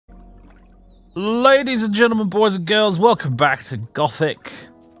Ladies and gentlemen, boys and girls, welcome back to Gothic.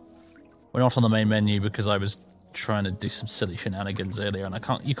 We're not on the main menu because I was trying to do some silly shenanigans earlier, and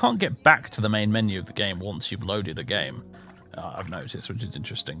you can't get back to the main menu of the game once you've loaded a game. I've noticed, which is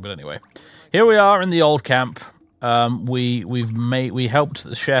interesting. But anyway, here we are in the old camp. We helped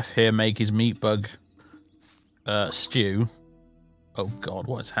the chef here make his meat bug stew. Oh God,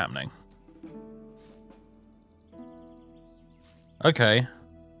 what is happening? Okay.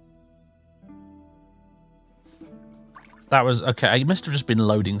 That was, okay, I must have just been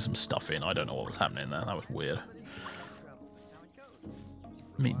loading some stuff in. I don't know what was happening there. That was weird.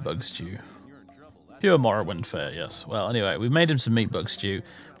 Meat bug stew. Pure Morrowind fare, yes. Well, anyway, we've made him some meat bug stew.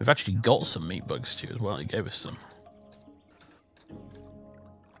 We've actually got some meat bug stew as well. He gave us some.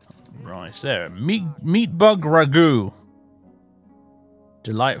 Right, there. Meat bug ragu.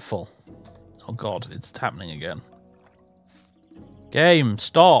 Delightful. Oh God, it's happening again. Game,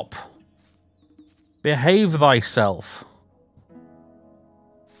 stop. Behave thyself.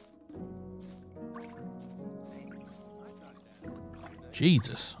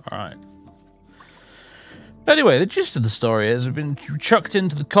 Jesus. Alright. Anyway, the gist of the story is we've been chucked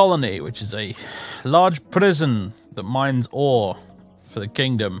into the colony, which is a large prison that mines ore for the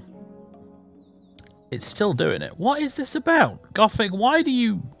kingdom. It's still doing it. What is this about? Gothic, why do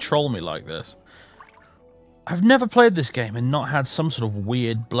you troll me like this? I've never played this game and not had some sort of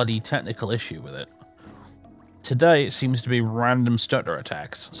weird, bloody technical issue with it. Today, it seems to be random stutter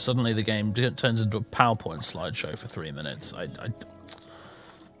attacks. Suddenly, the game turns into a PowerPoint slideshow for 3 minutes.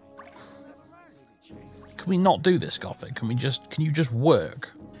 Can we not do this, Gothic? Can you just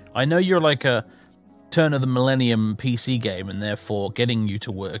work? I know you're like a turn of the millennium PC game, and therefore getting you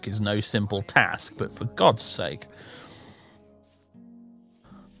to work is no simple task, but for God's sake.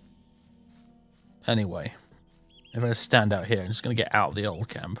 Anyway, I'm going to stand out here. I'm just going to get out of the old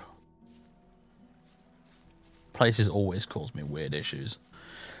camp. Places always cause me weird issues.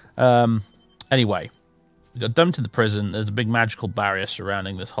 Anyway, we got dumped to the prison. There's a big magical barrier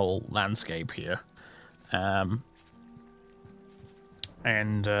surrounding this whole landscape here. We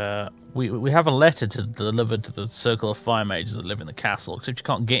have a letter to deliver to the circle of fire mages that live in the castle, except you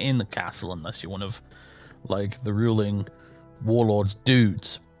can't get in the castle unless you're one of, like, the ruling warlord's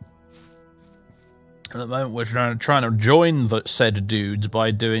dudes. At the moment, we're trying to join the said dudes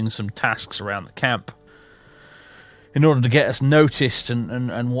by doing some tasks around the camp in order to get us noticed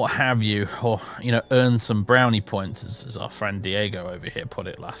and what have you, or, you know, earn some brownie points, as our friend Diego over here put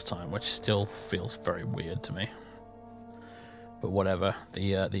it last time, which still feels very weird to me. But whatever,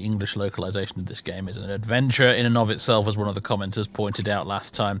 the English localization of this game is an adventure in and of itself, as one of the commenters pointed out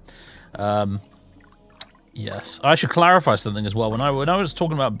last time. Yes, I should clarify something as well. When I was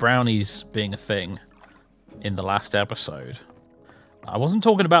talking about brownies being a thing in the last episode, I wasn't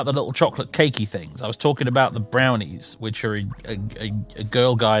talking about the little chocolate cakey things. I was talking about the brownies, which are a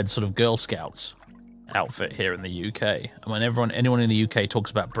Girl Guide sort of Girl Scouts outfit here in the UK. And when anyone in the UK talks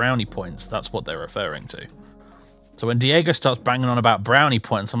about brownie points, that's what they're referring to. So when Diego starts banging on about brownie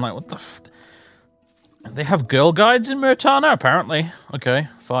points, I'm like, what the f... They have Girl Guides in Pirahna, apparently. Okay,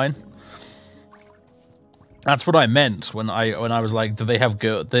 fine. That's what I meant when I was like, do they have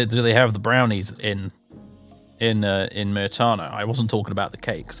the brownies in Pirahna? I wasn't talking about the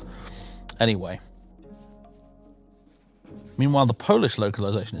cakes. Anyway. Meanwhile, the Polish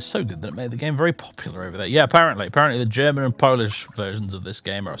localization is so good that it made the game very popular over there. Yeah, apparently the German and Polish versions of this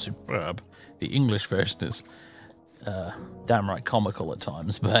game are superb. The English version is damn right comical at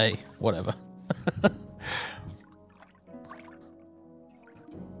times, but hey, whatever.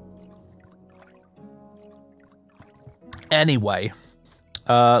 Anyway,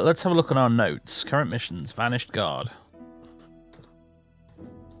 let's have a look at our notes. Current missions, Vanished Guard.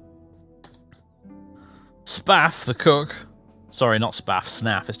 Spaff, the cook. Sorry, not Spaff,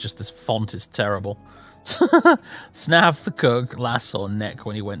 Snaff. It's just this font is terrible. Snaff, the cook, last saw Neck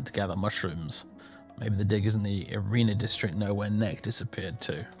when he went to gather mushrooms. Maybe the diggers in the arena district know where Neck disappeared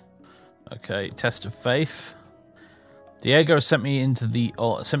to. Okay, Test of Faith. Diego sent me to the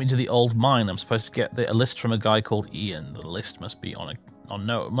old mine. I'm supposed to get a list from a guy called Ian. The list must be on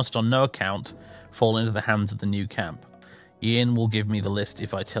no account fall into the hands of the new camp. Ian will give me the list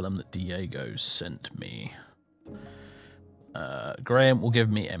if I tell him that Diego sent me. Graham will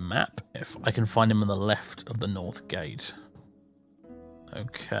give me a map if I can find him on the left of the north gate.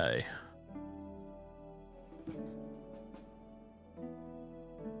 Okay.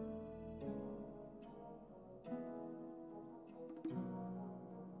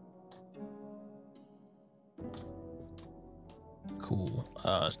 Cool.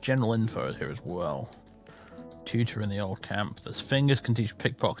 General info here as well. tutor in the old camp. There's Fingers, can teach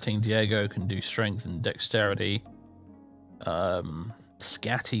pickpocketing. Diego can do strength and dexterity.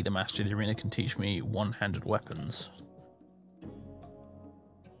 Scatty, the master of the arena, can teach me one-handed weapons.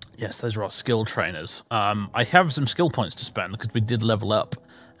 Yes, those are our skill trainers. I have some skill points to spend because we did level up.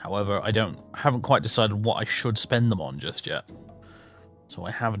 However, I haven't quite decided what I should spend them on just yet. So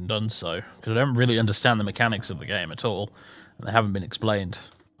I haven't done so because I don't really understand the mechanics of the game at all, and they haven't been explained.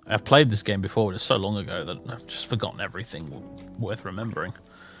 I've played this game before, but it's so long ago that I've just forgotten everything worth remembering.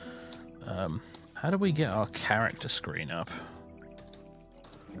 How do we get our character screen up?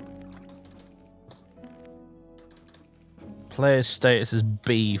 Player's status is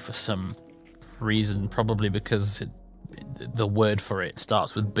B for some reason, probably because the word for it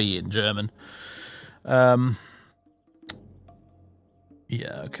starts with B in German. Yeah,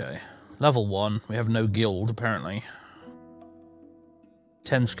 okay. Level 1, we have no guild, apparently.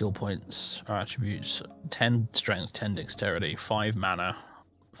 10 skill points, our attributes, 10 strength, 10 dexterity, 5 mana,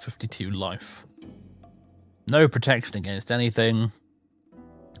 52 life. No protection against anything.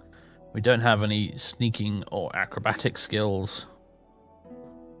 We don't have any sneaking or acrobatic skills.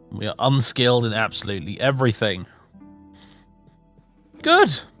 We are unskilled in absolutely everything. Good.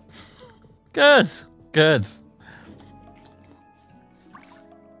 Good. Good.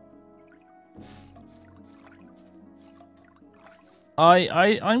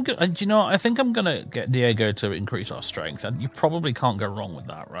 I'm good. Do you know, I think I'm gonna get Diego to increase our strength, and you probably can't go wrong with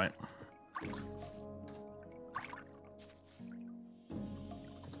that, right?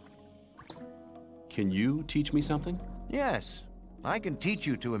 Can you teach me something? Yes, I can teach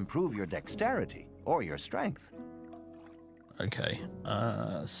you to improve your dexterity or your strength. Okay,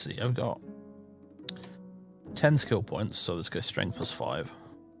 let's see, I've got 10 skill points, so let's go strength plus 5.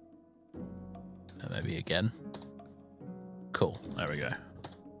 And maybe again. Cool, there we go.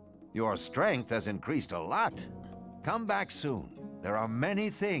 Your strength has increased a lot. Come back soon. There are many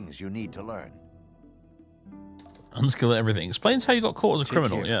things you need to learn. Unskilled at everything. Explains how you got caught as a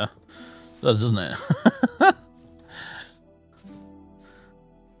criminal, yeah. It does, doesn't it?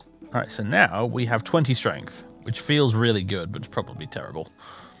 Alright, so now we have 20 strength, which feels really good, but it's probably terrible.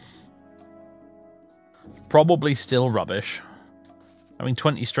 Probably still rubbish. Having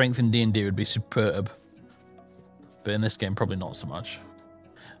 20 strength in D&D would be superb. But in this game, probably not so much.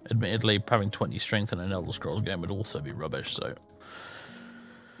 Admittedly, having 20 strength in an Elder Scrolls game would also be rubbish, so...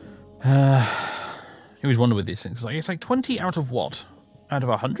 you always wonder with these things. It's like 20 out of what? Out of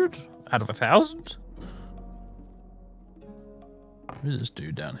 100? Out of 1,000? What does this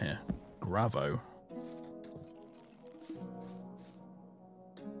do down here? Gravo.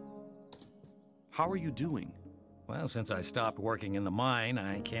 How are you doing? Well, since I stopped working in the mine,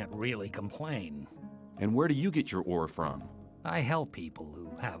 I can't really complain. And where do you get your ore from? I help people who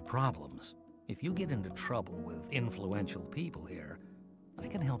have problems. If you get into trouble with influential people here, I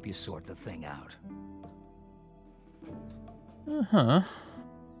can help you sort the thing out. Uh-huh.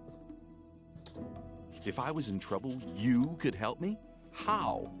 If I was in trouble, you could help me?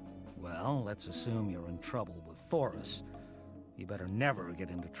 How? Well, let's assume you're in trouble with Thoris. You better never get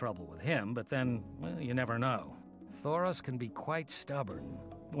into trouble with him, but then, well, you never know. Thoris can be quite stubborn.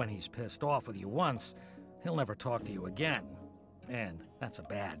 When he's pissed off with you once, he'll never talk to you again. And that's a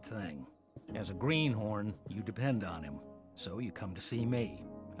bad thing. As a greenhorn, you depend on him. So you come to see me.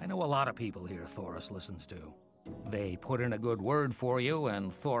 I know a lot of people here Thoris listens to. They put in a good word for you,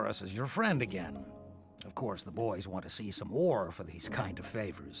 and Thoris is your friend again. Of course, the boys want to see some ore for these kind of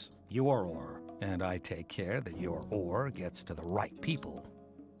favors. Your ore. And I take care that your ore gets to the right people.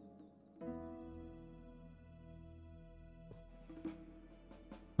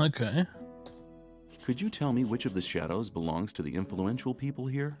 Okay. Could you tell me which of the shadows belongs to the influential people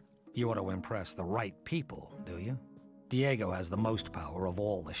here? You want to impress the right people, do you? Diego has the most power of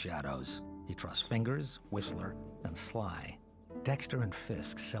all the shadows. He trusts Fingers, Whistler, and Sly. Dexter and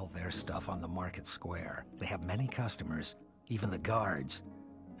Fisk sell their stuff on the market square. They have many customers, even the guards,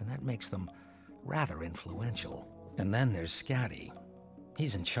 and that makes them rather influential. And then there's Scatty.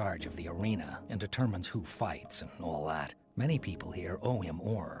 He's in charge of the arena and determines who fights and all that. Many people here owe him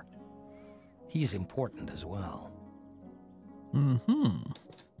ore. He's important as well. Mm-hmm.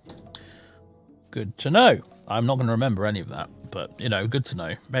 Good to know. I'm not going to remember any of that, but, you know, good to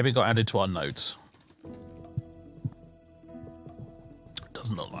know. Maybe it got added to our notes.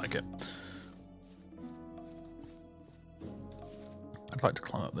 Doesn't look like it. I'd like to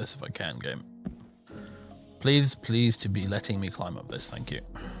climb up this if I can, game. Please to be letting me climb up this, thank you.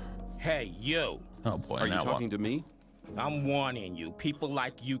 Hey, you. Oh boy, Are you now talking what? to me? I'm warning you. People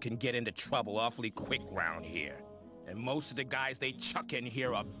like you can get into trouble awfully quick round here. And most of the guys they chuck in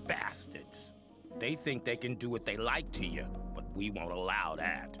here are bastards. They think they can do what they like to you, but we won't allow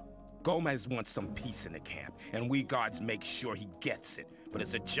that. Gomez wants some peace in the camp, and we guards make sure he gets it, but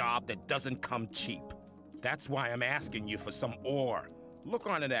it's a job that doesn't come cheap. That's why I'm asking you for some ore. Look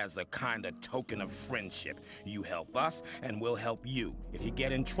on it as a kind of token of friendship. You help us, and we'll help you. If you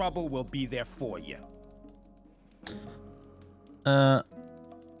get in trouble, we'll be there for you. Yeah.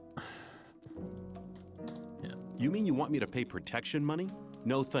 You mean you want me to pay protection money?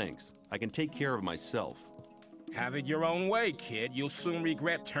 No thanks. I can take care of myself. Have it your own way, kid. You'll soon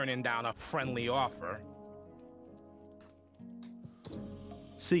regret turning down a friendly offer.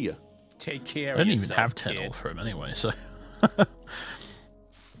 See ya. Take care I of didn't yourself, even have 10 kid. ore for him anyway, so.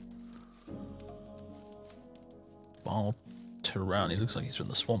 Bar Pirahna. He looks like he's from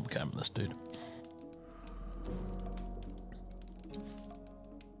the swamp camp, this dude.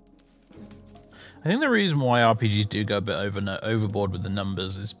 I think the reason why RPGs do go a bit overboard with the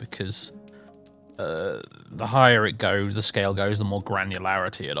numbers is because the higher it goes, the scale goes, the more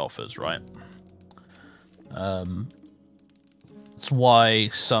granularity it offers, right? That's why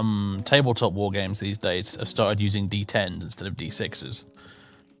some tabletop war games these days have started using D10s instead of D6s.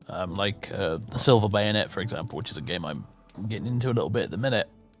 Like the Silver Bayonet, for example, which is a game I'm getting into a little bit at the minute.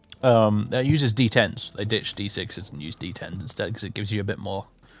 That uses D10s. They ditch D6s and use D10s instead because it gives you a bit more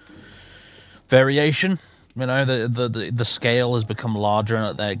variation. You know, the scale has become larger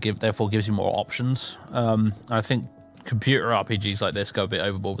and therefore gives you more options. I think computer RPGs like this go a bit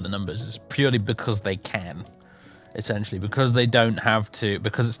overboard with the numbers. It's purely because they can, essentially, because they don't have to,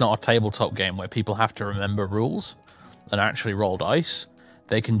 because it's not a tabletop game where people have to remember rules and actually roll dice.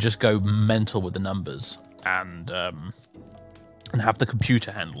 They can just go mental with the numbers and have the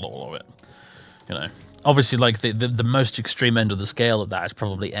computer handle all of it. You know, obviously, like the most extreme end of the scale of that is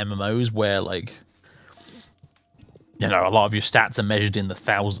probably MMOs, where, like, you know, a lot of your stats are measured in the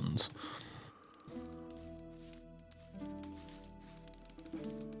thousands.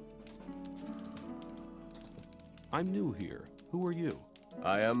 I'm new here. Who are you?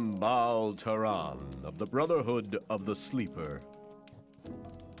 I am Baal Taran of the Brotherhood of the Sleeper.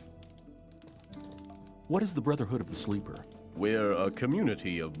 What is the Brotherhood of the Sleeper? We're a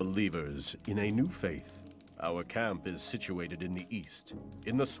community of believers in a new faith. Our camp is situated in the east,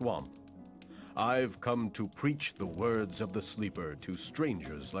 in the swamp. I've come to preach the words of the Sleeper to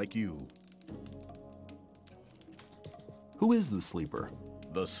strangers like you. Who is the Sleeper?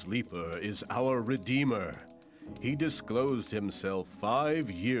 The Sleeper is our Redeemer. He disclosed himself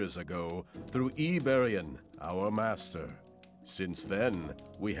 5 years ago through Iberian, our master. Since then,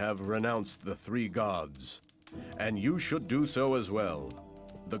 we have renounced the three gods, and you should do so as well.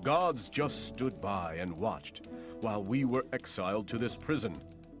 The gods just stood by and watched while we were exiled to this prison,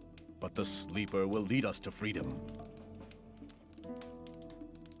 but the Sleeper will lead us to freedom.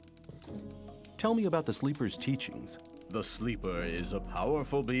 Tell me about the Sleeper's teachings. The Sleeper is a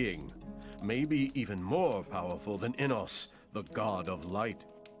powerful being, maybe even more powerful than Innos, the god of light.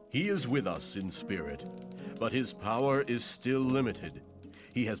 He is with us in spirit, but his power is still limited.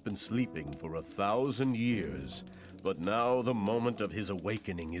 He has been sleeping for 1,000 years, but now the moment of his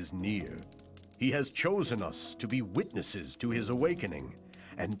awakening is near. He has chosen us to be witnesses to his awakening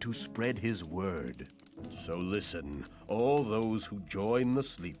and to spread his word. So listen, all those who join the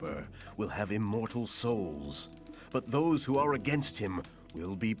Sleeper will have immortal souls, but those who are against him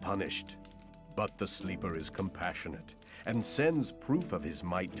will be punished. But the Sleeper is compassionate and sends proof of his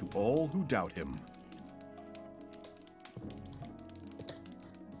might to all who doubt him.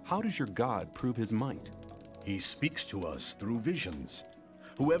 How does your god prove his might? He speaks to us through visions.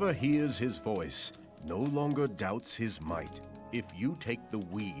 Whoever hears his voice no longer doubts his might. If you take the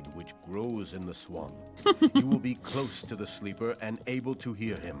weed which grows in the swamp, you will be close to the Sleeper and able to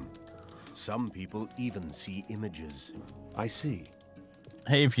hear him. Some people even see images. I see.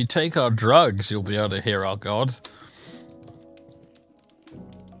 Hey, if you take our drugs, you'll be able to hear our god.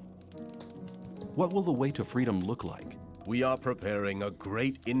 What will the way to freedom look like? We are preparing a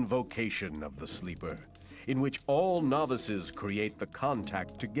great invocation of the Sleeper, in which all novices create the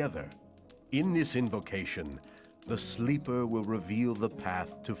contact together. In this invocation, the Sleeper will reveal the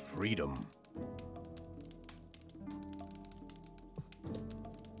path to freedom.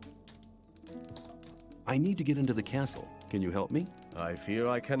 I need to get into the castle. Can you help me? I fear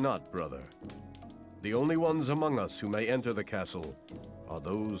I cannot, brother. The only ones among us who may enter the castle are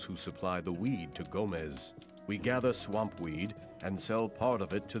those who supply the weed to Gomez. We gather swamp weed and sell part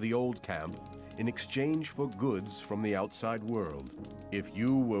of it to the old camp in exchange for goods from the outside world. If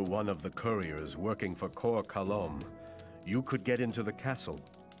you were one of the couriers working for Kor Kalom, you could get into the castle.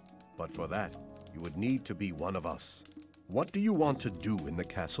 But for that, you would need to be one of us. What do you want to do in the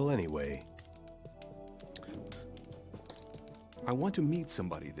castle anyway? I want to meet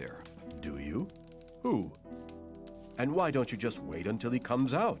somebody there. Do you? Who? And why don't you just wait until he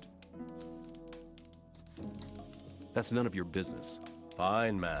comes out? That's none of your business.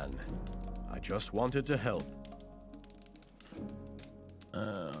 Fine, man. I just wanted to help.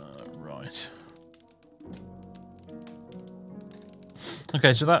 Right.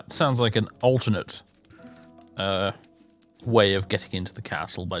 Okay, so that sounds like an alternate way of getting into the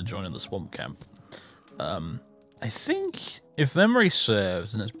castle by joining the swamp camp. I think, if memory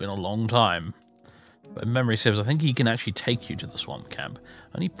serves, and it's been a long time, but if memory serves, I think he can actually take you to the swamp camp.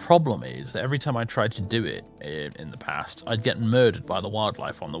 Only problem is that every time I tried to do it in the past, I'd get murdered by the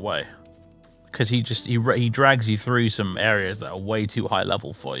wildlife on the way. Because he drags you through some areas that are way too high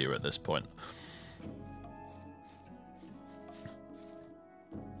level for you at this point.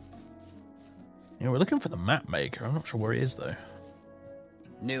 You know, we're looking for the map maker. I'm not sure where he is, though.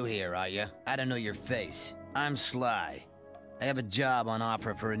 New here, are you? I don't know your face. I'm Sly. I have a job on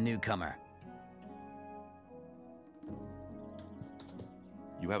offer for a newcomer.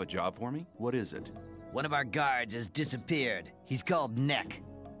 You have a job for me? What is it? One of our guards has disappeared. He's called Neck.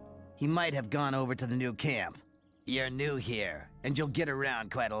 He might have gone over to the new camp. You're new here, and you'll get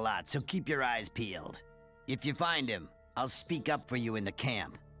around quite a lot, so keep your eyes peeled. If you find him, I'll speak up for you in the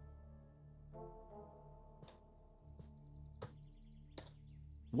camp.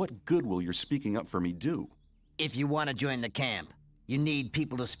 What good will your speaking up for me do? If you want to join the camp, you need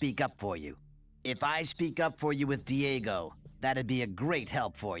people to speak up for you. If I speak up for you with Diego, that'd be a great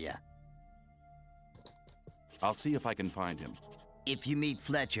help for you. I'll see if I can find him. If you meet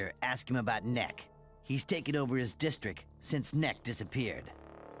Fletcher, ask him about Neck. He's taken over his district since Neck disappeared.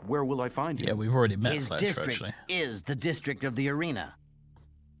 Where will I find him? Yeah, we've already met His Fletcher, district actually. is the district of the arena.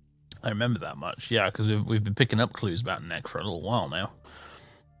 I remember that much. Yeah, because we've been picking up clues about Neck for a little while now.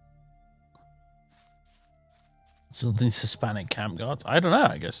 So these Hispanic camp guards? I don't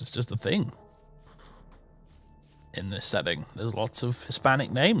know, I guess it's just a thing. In this setting, there's lots of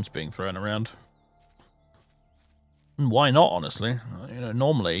Hispanic names being thrown around. And why not, honestly? You know,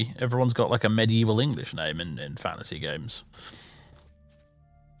 normally, everyone's got like a medieval English name in fantasy games.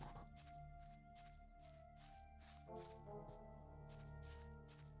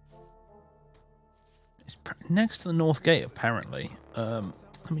 It's next to the North Gate, apparently.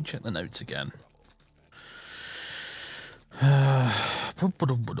 Let me check the notes again. No,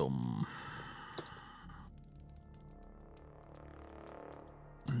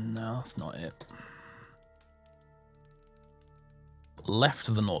 that's not it. Left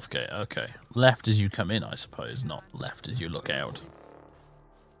of the North Gate, okay. Left as you come in, I suppose, not left as you look out.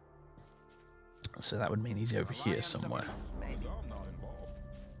 So that would mean he's over here somewhere.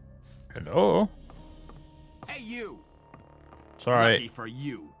 Hello? Hey, you! Sorry. Lucky for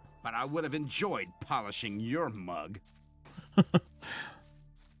you, but I would have enjoyed polishing your mug.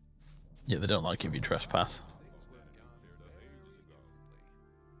 Yeah, they don't like if you trespass.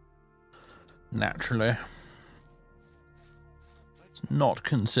 Naturally. It's not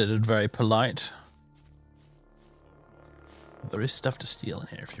considered very polite. There is stuff to steal in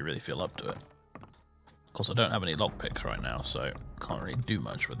here if you really feel up to it. Of course, I don't have any lockpicks right now, so can't really do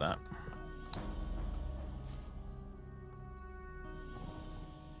much with that.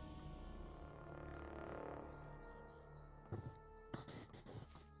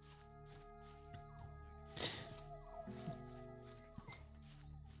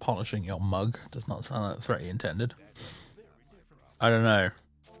 Polishing your mug does not sound like the threat you intended. I don't know.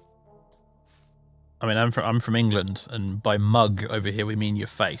 I mean, I'm from England, and by mug over here we mean your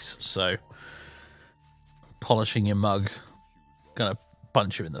face. So, polishing your mug, gonna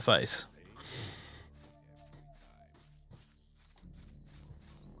punch you in the face.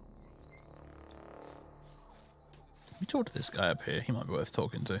 You talk to this guy up here. He might be worth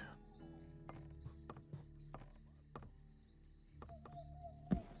talking to.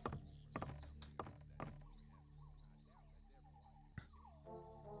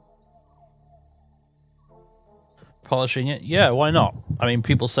 Polishing it? Yeah, why not? I mean,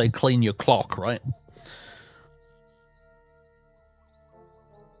 people say clean your clock, right?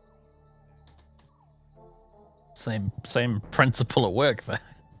 Same principle at work there.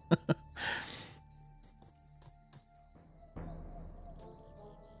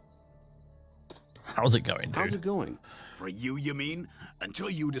 How's it going, dude? How's it going? For you mean? Until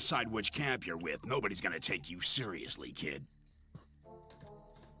you decide which camp you're with, nobody's gonna take you seriously, kid.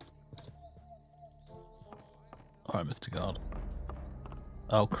 Alright, Mr. Guard.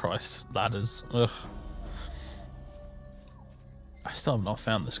 Oh, Christ. Ladders. Ugh. I still have not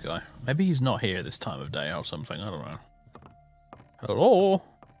found this guy. Maybe he's not here this time of day or something. I don't know. Hello?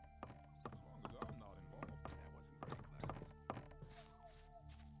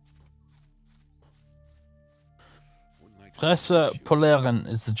 Presse polieren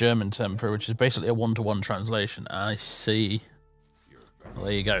is the German term for it, which is basically a one-to-one translation. I see. Well,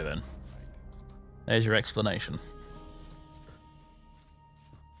 there you go then. There's your explanation.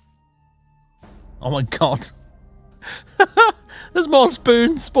 Oh my god. There's more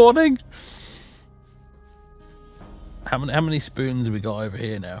spoons spawning. How many spoons have we got over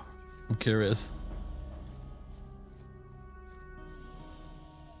here now? I'm curious.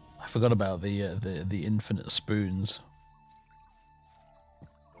 I forgot about the infinite spoons.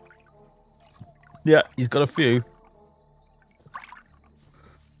 Yeah, he's got a few.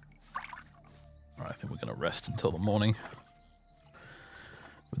 Alright, I think we're gonna rest until the morning.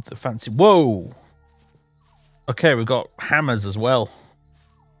 With the fancy... Whoa! Okay, we've got hammers as well.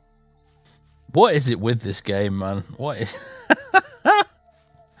 What is it with this game, man? What is...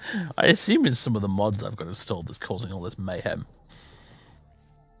 I assume it's some of the mods I've got installed that's causing all this mayhem.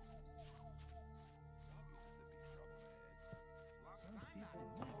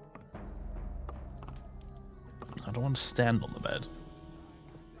 I don't want to stand on the bed.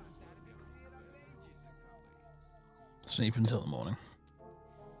 Sleep until the morning.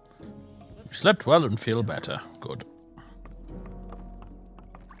 You slept well and feel better. Good.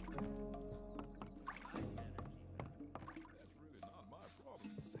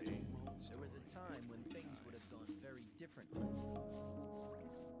 There was a time when things would have gone very differently.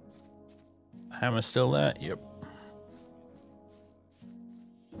 Hammer's still there? Yep.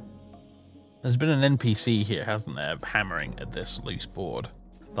 There's been an NPC here, hasn't there, hammering at this loose board.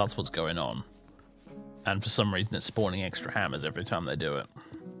 That's what's going on. And for some reason it's spawning extra hammers every time they do it.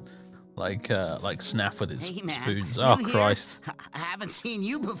 Like Snaff with his spoons. Oh, Christ. I haven't seen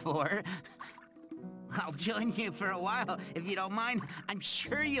you before. I'll join you for a while, if you don't mind. I'm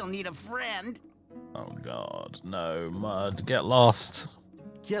sure you'll need a friend. Oh, God. No, Mud. Get lost.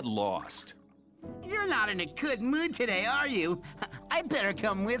 Get lost. You're not in a good mood today, are you? I better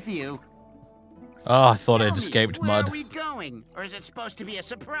come with you. Oh, I thought Tell I'd me, escaped where Mud. are we going? Or is it supposed to be a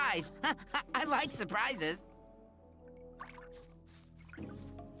surprise? I like surprises.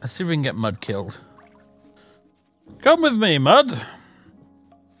 Let's see if we can get Mud killed. Come with me, Mud.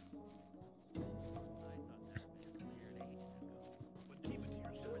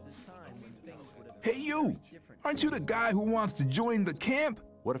 Hey, you! Aren't you the guy who wants to join the camp?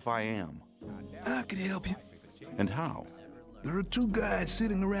 What if I am? I could help you. And how? There are two guys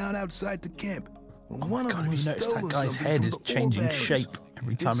sitting around outside the camp. Oh One my of God, them have has you noticed that stolen guy's something head from is the changing old shape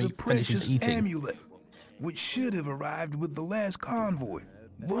every time it's he a finishes precious eating? amulet, which should have arrived with the last convoy.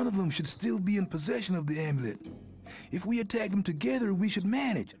 One of them should still be in possession of the amulet. If we attack them together, we should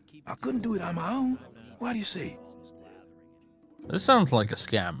manage. I couldn't do it on my own. What do you say? This sounds like a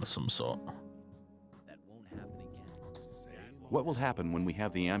scam of some sort. What will happen when we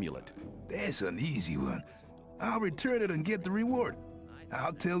have the amulet? That's an easy one. I'll return it and get the reward.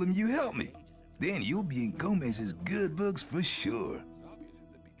 I'll tell them you helped me. Then you'll be in Gomez's good books for sure.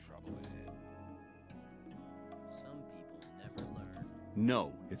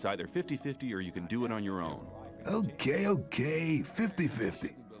 No, it's either 50-50 or you can do it on your own. Okay,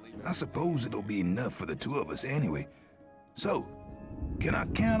 50-50. I suppose it'll be enough for the two of us anyway. So, can I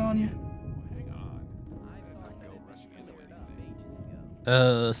count on you?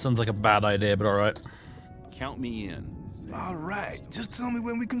 Sounds like a bad idea, but alright. Count me in. All right, just tell me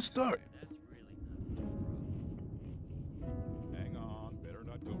when we can start. Hang on, better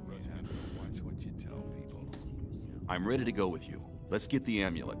not go rushing. Watch what you tell people. I'm ready to go with you. Let's get the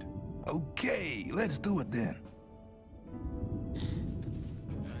amulet. Okay, let's do it then.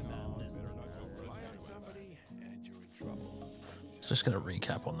 Just gonna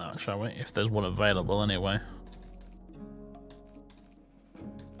recap on that, shall we? If there's one available anyway.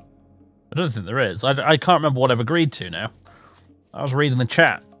 I don't think there is. I can't remember what I've agreed to now. I was reading the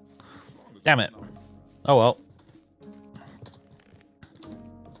chat. Damn it. Oh well.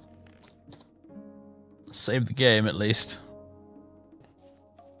 Save the game at least.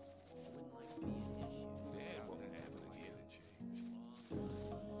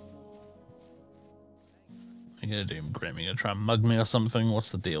 What are you gonna do, Grim? You gonna try and mug me or something?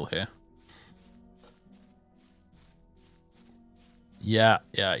 What's the deal here? Yeah,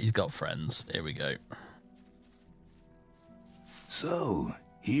 he's got friends. Here we go. So,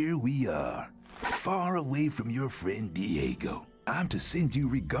 here we are, far away from your friend Diego. I'm to send you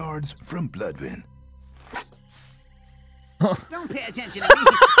regards from Bloodwind. Don't pay attention to me.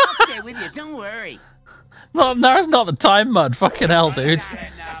 I'll stay with you. Don't worry. No, now's not the time, Mud. Fucking hell, dude.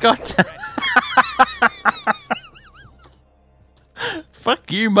 God damn.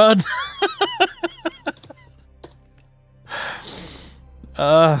 Fuck you, Mud.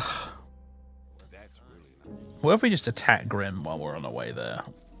 What if we just attack Grim while we're on our way there?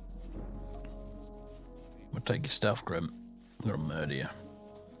 We'll take your stuff, Grim. I'm gonna murder you.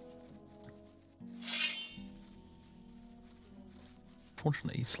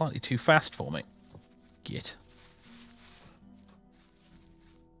 Fortunately, he's slightly too fast for me. Git.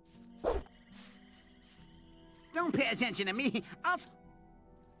 Don't pay attention to me.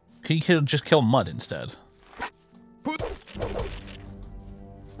 Can you just kill Mud instead?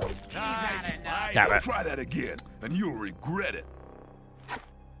 Damn it. Try that again, and you'll regret it.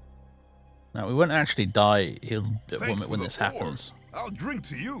 Now, we won't actually die when this happens. I'll drink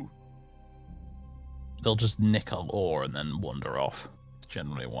to you. They'll just nick our ore and then wander off. It's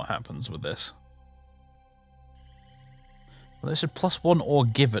generally what happens with this. Well, there's a +1 ore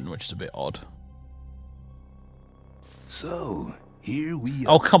given, which is a bit odd. So, here we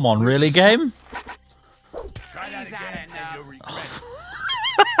are. Oh, come on, really, game? Try that again, and you'll regret it.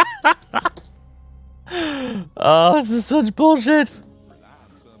 Oh, this is such bullshit.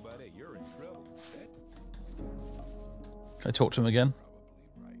 Can I talk to him again?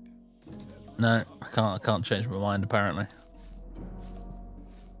 No, I can't change my mind, apparently.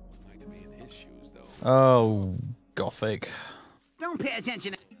 Oh, Gothic. Don't pay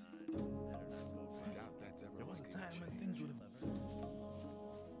attention.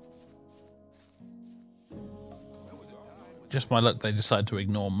 Just my luck, they decide to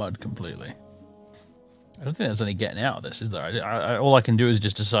ignore Mud completely. I don't think there's any getting out of this, is there? All I can do is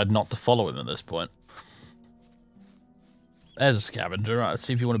just decide not to follow him at this point. There's a scavenger. Right, let's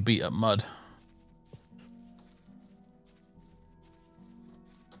see if you want to beat up Mud.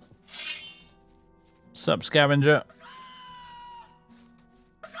 Sup, scavenger?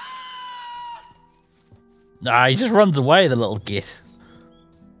 Nah, he just runs away, the little git.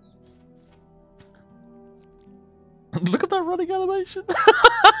 Look at that running animation.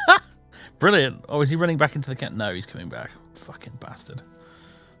 Brilliant. Oh, is he running back into the camp? No, he's coming back. Fucking bastard.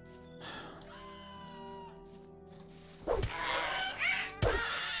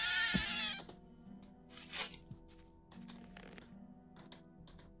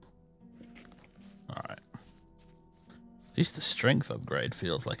 Alright. At least the strength upgrade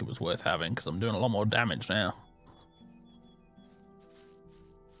feels like it was worth having, because I'm doing a lot more damage now.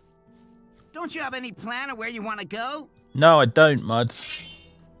 Don't you have any plan of where you want to go? No, I don't, Mud.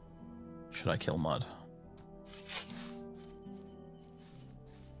 Should I kill Mud?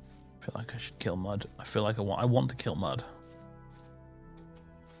 I feel like I should kill Mud. I feel like I want to kill Mud.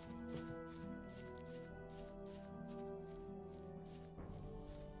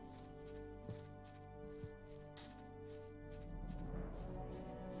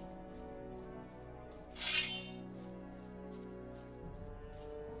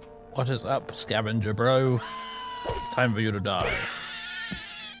 What is up, scavenger bro? Time for you to die.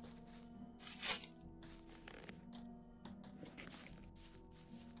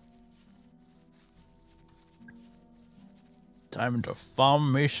 Time to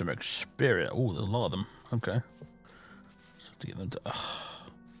farm me some experience. Oh, there's a lot of them. Okay. So to get them to.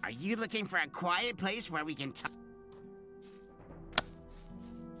 Are you looking for a quiet place where we can talk?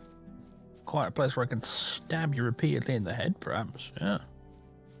 Quiet place where I can stab you repeatedly in the head, perhaps. Yeah.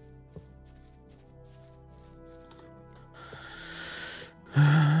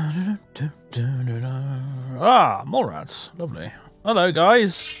 Ah, mole rats. Lovely. Hello,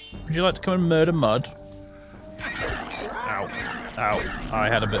 guys. Would you like to come and murder Mud? Ow. Ow. I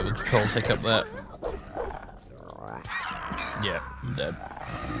had a bit of a controls hiccup there. Yeah, I'm dead.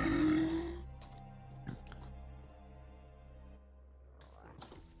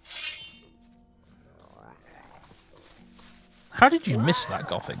 How did you miss that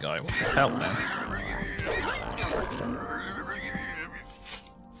Gothic guy? What the hell, man?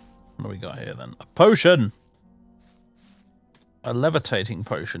 What do we got here, then? A potion! A levitating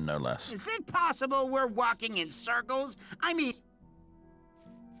potion, no less. Is it possible we're walking in circles? I mean...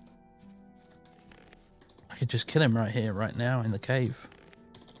 I could just kill him right here, right now, in the cave.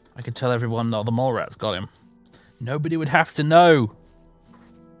 I could tell everyone that the mole rat's got him. Nobody would have to know.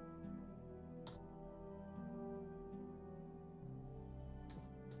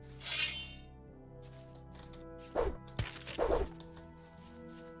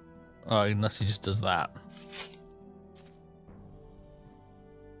 Oh, unless he just does that.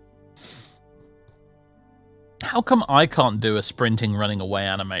 How come I can't do a sprinting, running away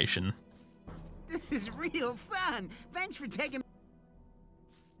animation? This is real fun. Thanks for taking...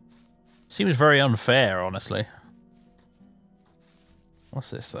 Seems very unfair, honestly. What's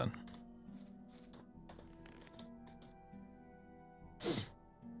this, then?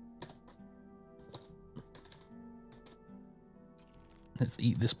 Let's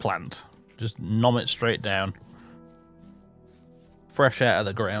eat this plant. Just nom it straight down. fresh out of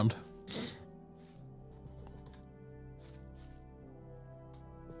the ground.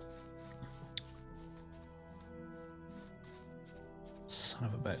 Son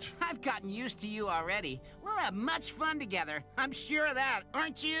of a bitch. I've gotten used to you already. We'll have much fun together. I'm sure of that,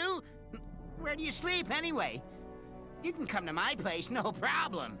 aren't you? Where do you sleep, anyway? You can come to my place, no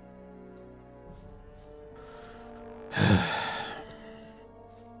problem. I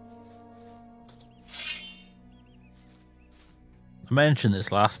mentioned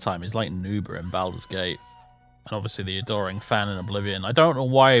this last time. He's like Nuba in Baldur's Gate. And obviously the adoring fan in Oblivion. I don't know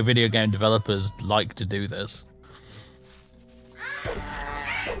why video game developers like to do this.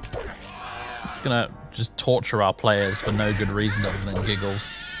 Just gonna just torture our players for no good reason other than giggles.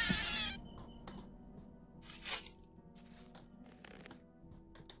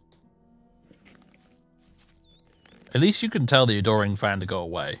 At least you can tell the adoring fan to go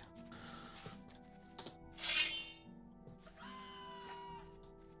away.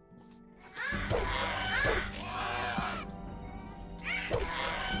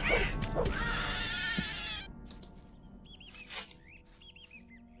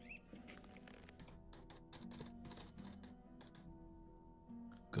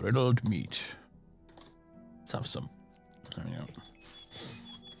 Griddled meat. Let's have some. There we go.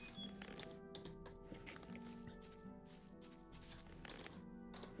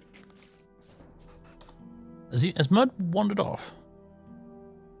 Has Mud wandered off?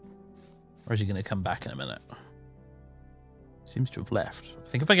 Or is he going to come back in a minute? Seems to have left. I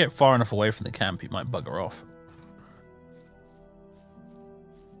think if I get far enough away from the camp, he might bugger off.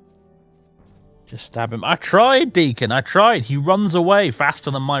 Just stab him. I tried, Deacon. I tried. He runs away faster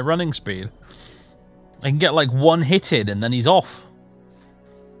than my running speed. I can get like one hit in and then he's off.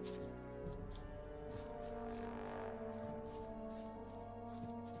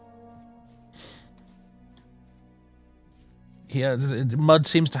 Yeah, Mud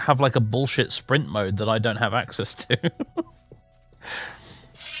seems to have like a bullshit sprint mode that I don't have access to.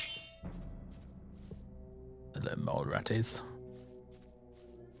 The little mole ratties.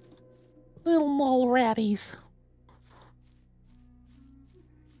 Little mole ratties.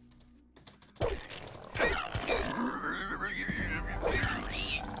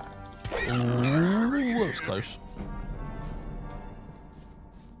 Ooh, that was close.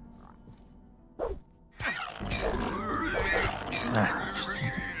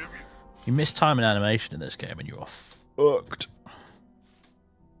 You miss time and animation in this game and you are fucked.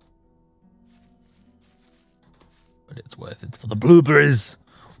 But it's worth it for the blueberries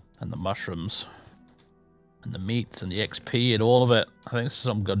and the mushrooms and the meats and the XP and all of it. I think this is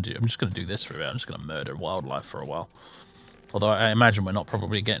what I'm gonna do. I'm just gonna do this for a bit. I'm just gonna murder wildlife for a while. Although I imagine we're not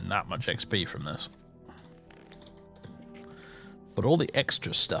probably getting that much XP from this. But all the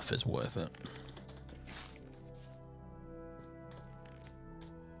extra stuff is worth it.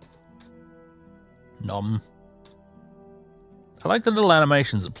 Nom. I like the little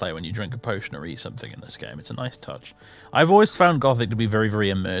animations that play when you drink a potion or eat something in this game. It's a nice touch. I've always found Gothic to be very, very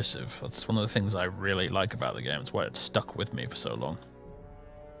immersive. That's one of the things I really like about the game. It's why it's stuck with me for so long.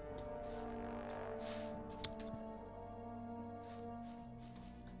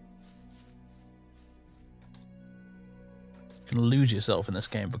 You can lose yourself in this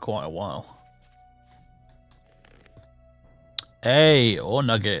game for quite a while. Hey, ore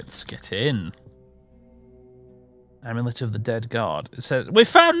nuggets, get in. Amulet of the Dead Guard. It says, we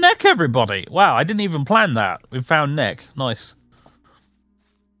found Neck, everybody! Wow, I didn't even plan that. We found Neck. Nice.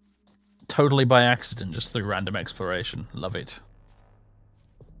 Totally by accident, just through random exploration. Love it.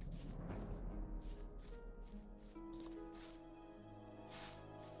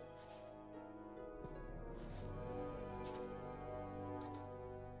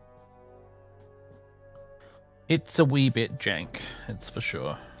 It's a wee bit jank, it's for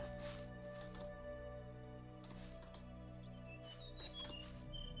sure.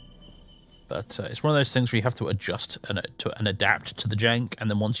 But it's one of those things where you have to adjust and adapt to the jank, and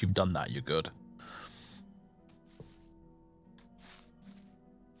then once you've done that, you're good.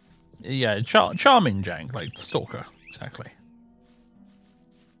 Yeah, charming jank, like Stalker, exactly.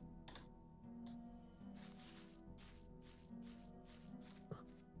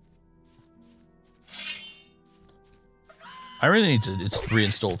 I really need to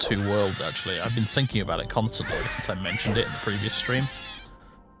reinstall Two Worlds, actually. I've been thinking about it constantly since I mentioned it in the previous stream.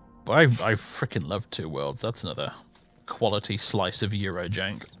 But I freaking love Two Worlds. That's another quality slice of Euro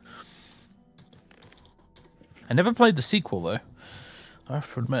jank. I never played the sequel, though. I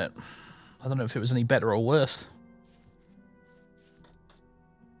have to admit. I don't know if it was any better or worse.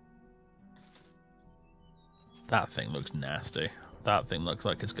 That thing looks nasty. That thing looks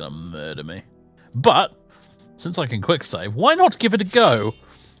like it's going to murder me. But Since I can quick save, why not give it a go?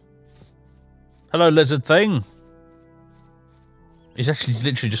 Hello, lizard thing. He's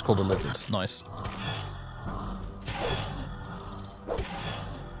literally just called a lizard. Nice.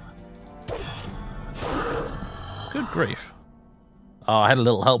 Good grief. Oh, I had a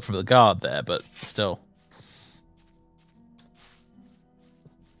little help from the guard there, but still.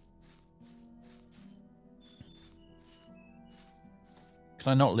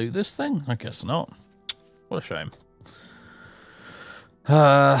 Can I not loot this thing? I guess not. What a shame.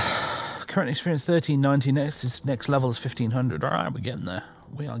 Current experience 1390. Next level is 1500. Alright, we're getting there.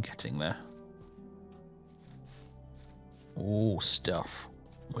 We are getting there. Oh, stuff.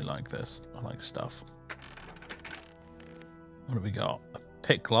 We like this. I like stuff. What do we got? A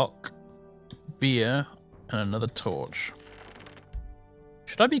picklock, beer, and another torch.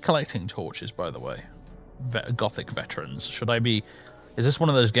 Should I be collecting torches, by the way? Gothic veterans. Should I be... Is this one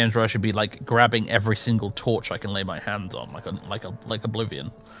of those games where I should be, like, grabbing every single torch I can lay my hands on, like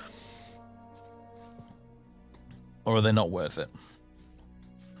Oblivion? Or are they not worth it?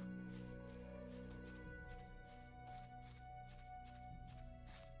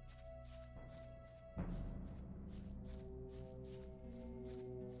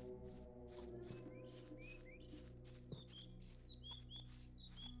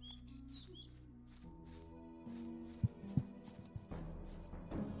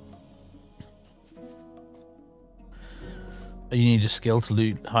 You need a skill to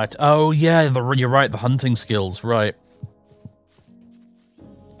loot height. Oh yeah, you're right. The hunting skills, right?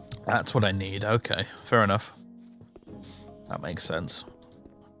 That's what I need. Okay, fair enough. That makes sense.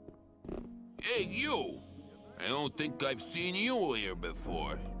 Hey, you! I don't think I've seen you here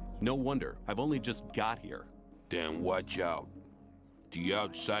before. No wonder. I've only just got here. Then watch out. The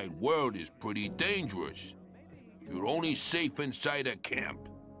outside world is pretty dangerous. You're only safe inside a camp.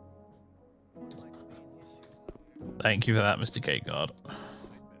 Thank you for that, Mr. K-Guard.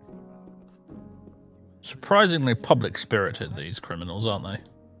 Surprisingly public-spirited, these criminals, aren't they?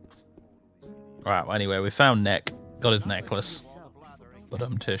 Right, well, anyway, we found Neck. Got his necklace.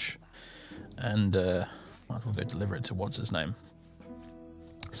 But Tish. And, might as well go deliver it to what's his name?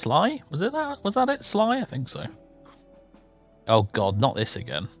 Sly? Was that it? Sly? I think so. Oh god, not this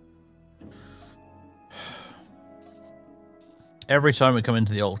again. Every time we come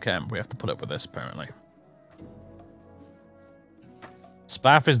into the old camp, we have to put up with this, apparently.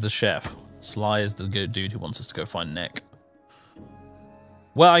 Spaff is the chef. Sly is the good dude who wants us to go find Nick.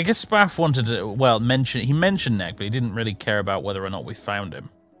 Well, I guess Spaff wanted to, well, he mentioned Nick, but he didn't really care about whether or not we found him.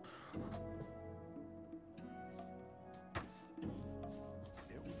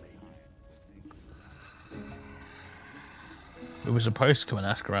 We were supposed to come and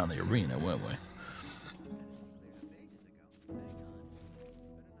ask around the arena, weren't we?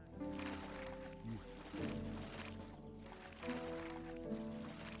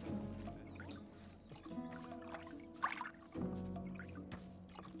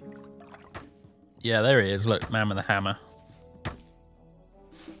 Yeah, there he is. Look, man with the hammer.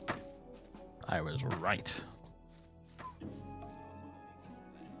 I was right.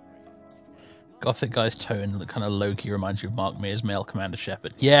 Gothic guy's tone, the kind of low-key reminds you of Mark Mears' male Commander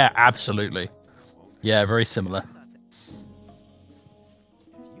Shepard. Yeah, absolutely. Yeah, very similar.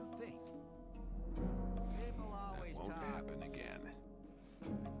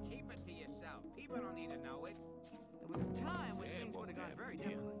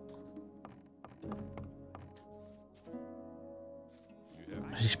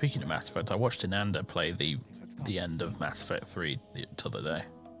 Speaking of Mass Effect, I watched Inanda play the end of Mass Effect 3 the other day,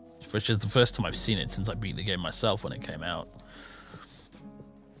 which is the first time I've seen it since I beat the game myself when it came out.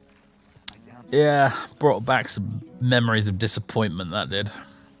 Yeah, brought back some memories of disappointment, that did.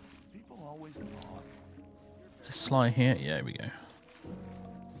 Is this Sly here? Yeah, here we go.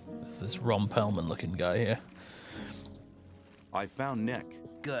 There's this Ron Perlman looking guy here. I found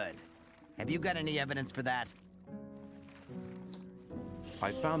Nick. Good. Have you got any evidence for that? I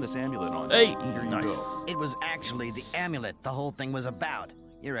found this amulet on Hey, Here you nice. go. It was actually the amulet the whole thing was about.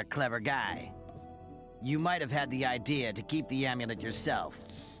 You're a clever guy. You might have had the idea to keep the amulet yourself,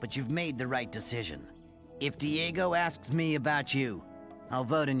 but you've made the right decision. If Diego asks me about you, I'll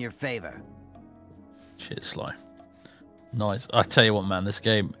vote in your favor. Shit, Sly. Nice. I tell you what, man, this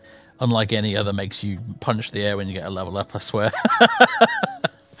game, unlike any other, makes you punch the air when you get a level up, I swear.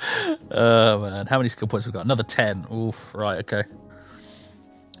 Oh, man. How many skill points we got? Another 10. Oof, right, okay.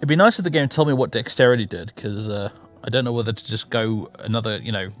 It'd be nice if the game told me what dexterity did, because I don't know whether to just go another,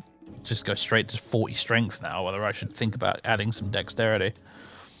 you know, just go straight to 40 strength now, whether I should think about adding some dexterity.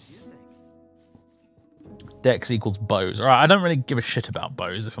 Dex equals bows. Alright, I don't really give a shit about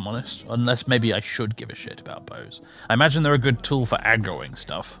bows, if I'm honest. Unless maybe I should give a shit about bows. I imagine they're a good tool for aggroing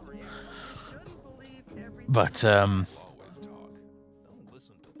stuff. But, I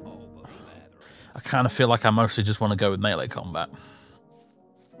kind of feel like I mostly just want to go with melee combat.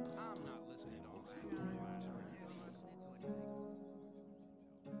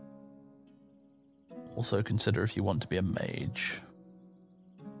 Also consider if you want to be a mage.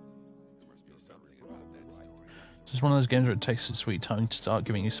 It's just one of those games where it takes a sweet time to start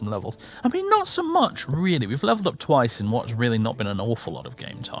giving you some levels. I mean, not so much, really. We've leveled up twice in what's really not been an awful lot of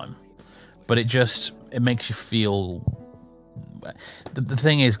game time. But it makes you feel... The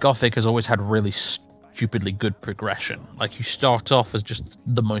thing is, Gothic has always had really stupidly good progression. Like, you start off as just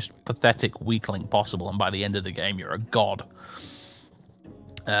the most pathetic weakling possible, and by the end of the game, you're a god.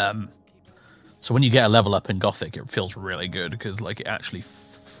 So when you get a level up in Gothic, it feels really good, because like it actually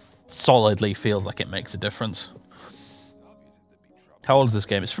solidly feels like it makes a difference. How old is this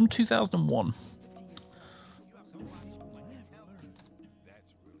game? It's from 2001.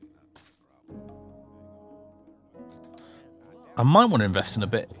 I might want to invest in a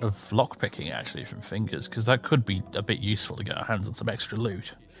bit of lockpicking, actually, from fingers, because that could be a bit useful to get our hands on some extra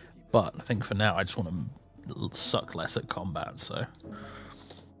loot. But I think for now, I just want to suck less at combat, so...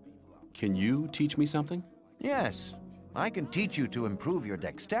 Can you teach me something? Yes, I can teach you to improve your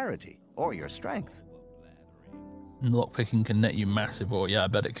dexterity or your strength. Lockpicking can net you massive, or yeah, I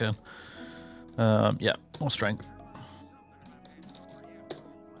bet it can. Yeah, more strength.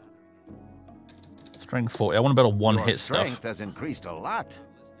 Strength 40. I want to be able to one-hit stuff. Your strength has increased a lot.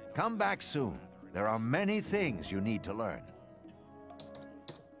 Come back soon. There are many things you need to learn.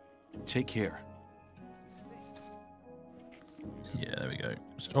 Take care. Yeah, there we go.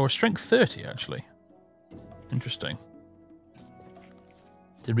 Or strength 30, actually. Interesting.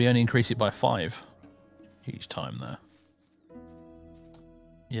 Did we only increase it by 5 each time there?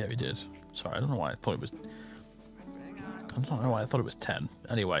 Yeah, we did. Sorry, I don't know why I thought it was... I don't know why I thought it was 10.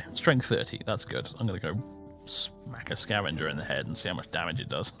 Anyway, strength 30. That's good. I'm going to go smack a scavenger in the head and see how much damage it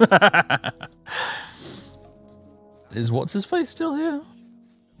does. Is what's-his-face still here?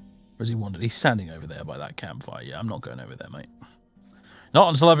 Or has he wandered? He's standing over there by that campfire. Yeah, I'm not going over there, mate. Not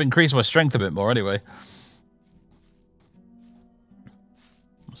until I've increased my strength a bit more, anyway.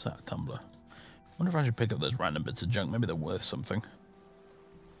 What's that, a tumbler? I wonder if I should pick up those random bits of junk. Maybe they're worth something.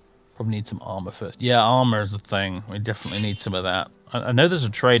 Probably need some armor first. Yeah, armor is the thing. We definitely need some of that. I know there's a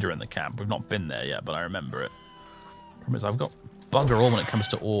trader in the camp. We've not been there yet, but I remember it. Problem is, I've got bugger all when it comes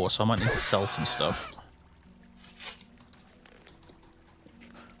to ore, so I might need to sell some stuff.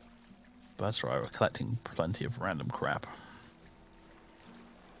 But that's right, we're collecting plenty of random crap.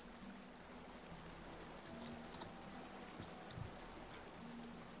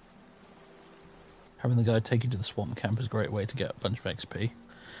 Having the guy take you to the swamp camp is a great way to get a bunch of XP.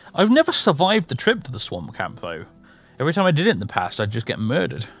 I've never survived the trip to the swamp camp, though. Every time I did it in the past, I'd just get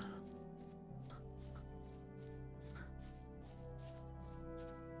murdered.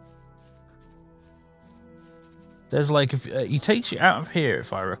 There's like, if he takes you out of here,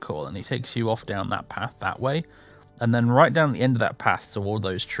 if I recall, and he takes you off down that path that way, and then right down the end of that path toward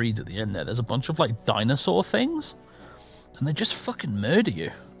those trees at the end there's a bunch of like dinosaur things, and they just fucking murder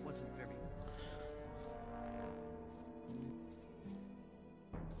you.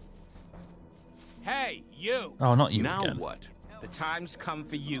 Hey, you! Oh, not you now again. What? The time's come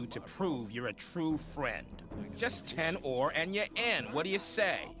for you to prove you're a true friend. Just 10 ore and you're in. What do you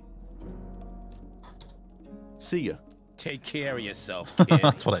say? See ya. Take care of yourself, kid.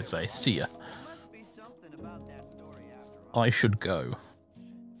 That's what I say. See ya. I should go.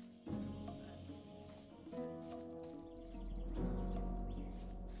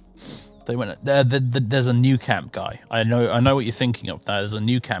 They went. There's a new camp guy. I know what you're thinking of. There's a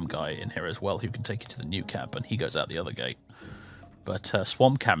new camp guy in here as well who can take you to the new camp, and he goes out the other gate. But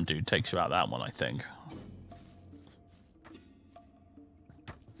swamp camp dude takes you out that one, I think.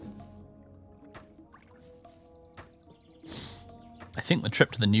 I think the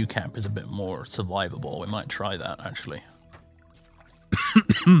trip to the new camp is a bit more survivable. We might try that, actually.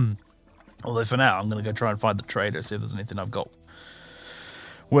 Although for now, I'm going to go try and find the trader, see if there's anything I've got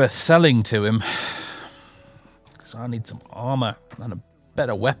worth selling to him. So I need some armor, and a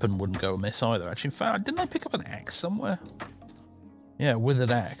better weapon wouldn't go amiss either. Actually, in fact, didn't I pick up an axe somewhere? Yeah,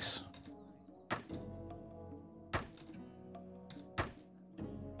 withered axe.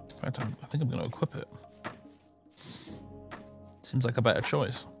 In fact, I think I'm going to equip it. Seems like a better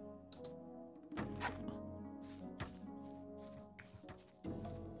choice.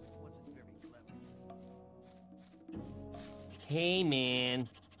 Hey man,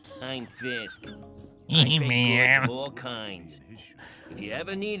 I'm Fisk. make goods of all kinds. If you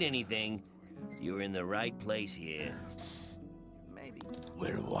ever need anything, you're in the right place here. Maybe.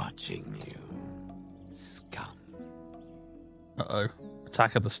 We're watching you, scum. Uh-oh.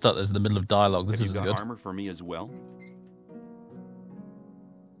 Attack of the Stutters in the middle of dialogue. This Have you isn't got good. armor for me as well?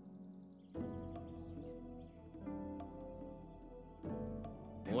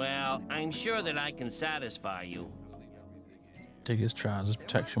 Well, I'm sure that I can satisfy you. Digger's trousers,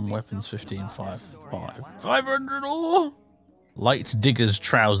 protection, weapons, 15, 5. 500 ore! Light Digger's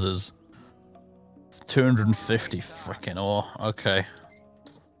trousers. 250 frickin' ore. Okay.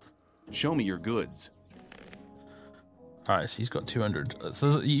 Show me your goods. Alright, so he's got 200.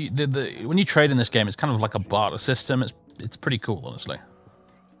 So when you trade in this game, it's kind of like a barter system. It's pretty cool, honestly.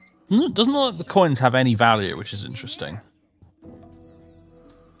 Doesn't look like the coins have any value, which is interesting.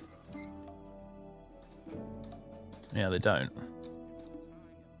 Yeah, they don't.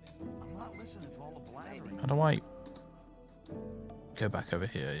 How do I go back over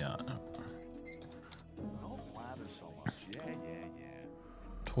here? Yeah.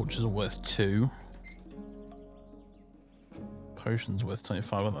 Torches are worth 2. Potions worth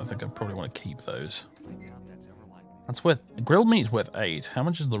 25. I think I probably want to keep those. That's worth. Grilled meat's worth 8. How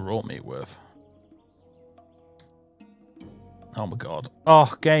much is the raw meat worth? Oh my god.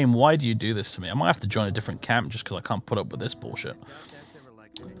 Oh, game, why do you do this to me? I might have to join a different camp just because I can't put up with this bullshit.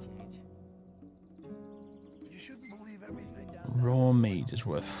 Raw meat is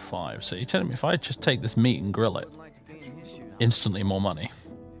worth 5. So you're telling me if I just take this meat and grill it, instantly more money?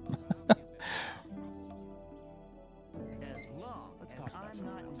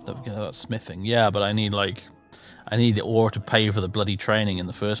 Don't forget about smithing. Yeah, but I need ore to pay for the bloody training in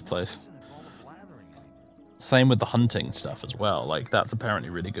the first place. Same with the hunting stuff as well. Like, that's apparently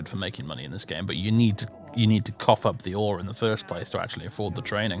really good for making money in this game, but you need to cough up the ore in the first place to actually afford the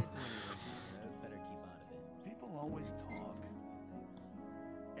training. People always talk.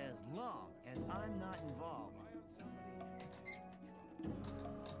 As long as I'm not involved.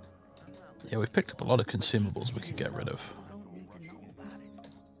 Yeah, we've picked up a lot of consumables we could get rid of.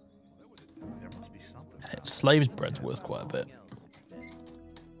 Slave's bread's worth quite a bit.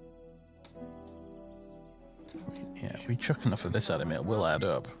 Yeah, if we chuck enough of this at him, it will add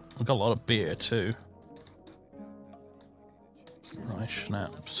up. We've got a lot of beer too. Rice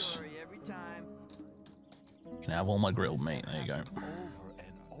schnapps. You can have all my grilled meat. There you go.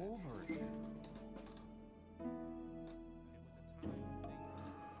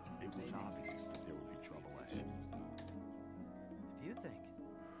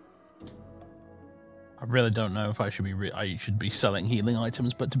 I really don't know if I should be selling healing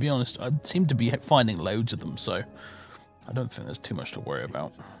items, but to be honest, I seem to be finding loads of them, so I don't think there's too much to worry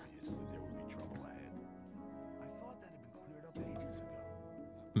about.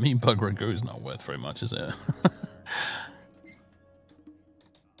 Mean bug ragu is not worth very much, is it?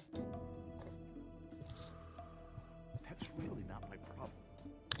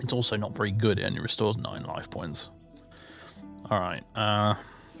 It's also not very good, it only restores 9 life points. Alright,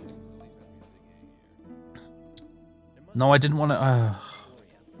 no, I didn't want to.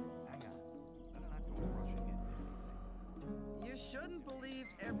 You shouldn't believe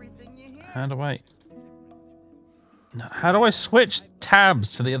everything you hear. How do I? No, how do I switch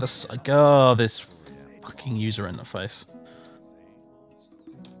tabs to the other side? Oh, this fucking user interface.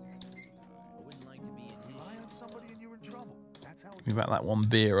 Give me back that one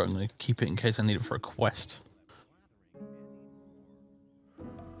beer. I'm going to keep it in case I need it for a quest.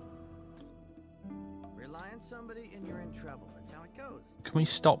 Somebody and you're in trouble. That's how it goes. Can we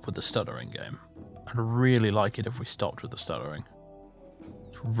stop with the stuttering game? I'd really like it if we stopped with the stuttering.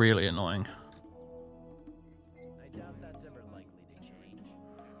 It's really annoying. I doubt that's ever likely to change.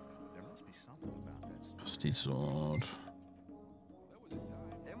 There must be something about that. Rusty sword.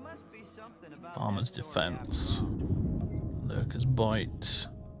 There must be something about Farmer's defense. Lurker's bite.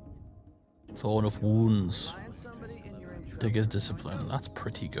 Thorn of wounds. Digger's discipline. That's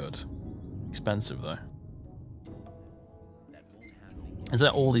pretty good. Expensive though. Is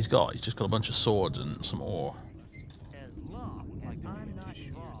that all he's got? He's just got a bunch of swords and some ore. As long as I'm not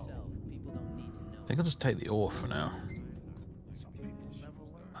involved. I think I'll just take the ore for now.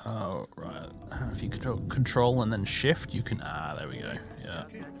 Oh, right. If you control and then shift, you can... Ah, there we go. Yeah.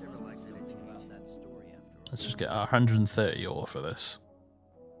 Let's just get 130 ore for this.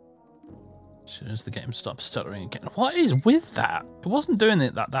 As soon as the game stops stuttering again. What is with that? It wasn't doing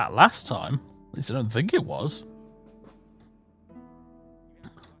it that last time. At least I don't think it was.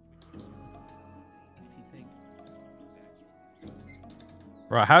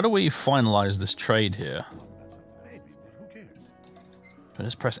 Right, how do we finalize this trade here? Do I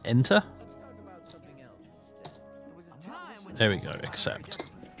just press enter? There we go,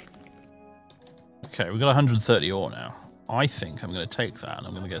 accept. Okay, we've got 130 ore now. I think I'm going to take that and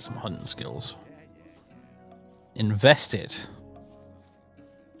I'm going to get some hunting skills. Invest it.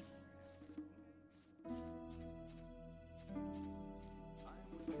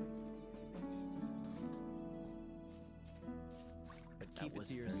 But keep it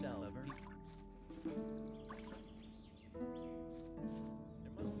to yourself.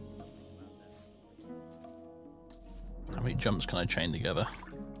 How many jumps can I chain together?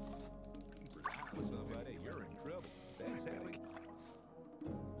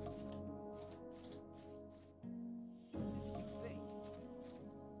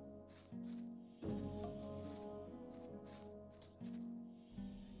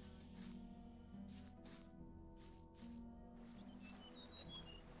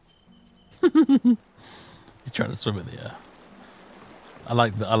 He's trying to swim in the air. I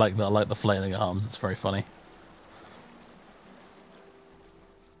like the flailing arms. It's very funny.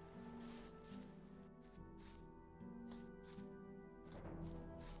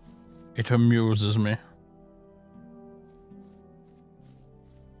 It amuses me.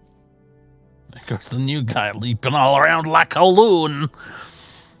 There goes the new guy leaping all around like a loon.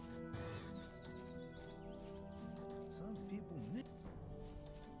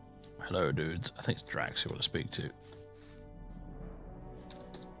 Hello, dudes. I think it's Drax who I want to speak to.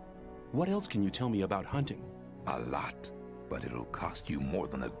 What else can you tell me about hunting? A lot, but it'll cost you more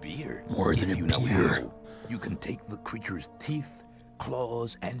than a beer. More than if a you know beer. how, you can take the creature's teeth,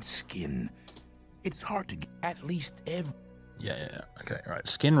 claws, and skin. It's hard to get at least every... Yeah. Okay, right.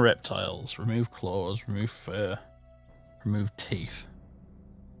 Skin reptiles. Remove claws. Remove fur. Remove teeth.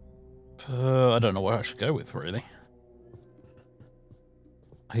 I don't know what I should go with, really.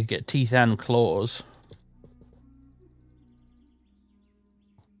 I could get teeth and claws.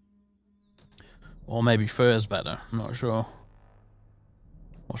 Or maybe fur's better. I'm not sure.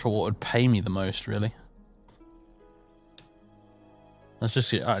 Not sure what would pay me the most, really. Let's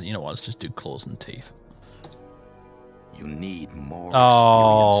just get, you know what? Let's just do claws and teeth. You need more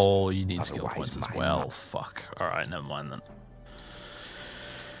Oh, you need skill Otherwise, points as mine well. not. Fuck. Alright, never mind then.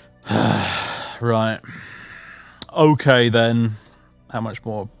 Right. Okay, then. How much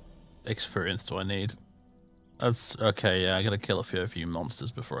more experience do I need? That's okay, yeah, I gotta kill a few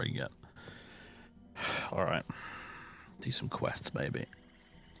monsters before I get. Alright. Do some quests, maybe.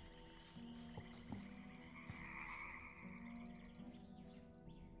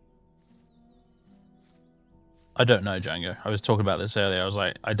 I don't know, Django. I was talking about this earlier. I was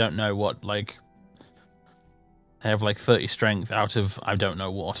like, I don't know what, like... I have like 30 strength out of I don't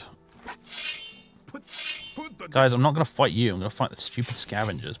know what. Guys, I'm not going to fight you. I'm going to fight the stupid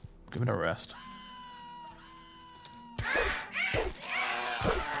scavengers. Give it a rest.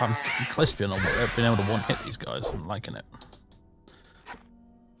 I'm close to being able to one-hit these guys. I'm liking it.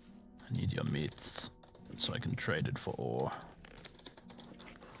 I need your meats so I can trade it for ore.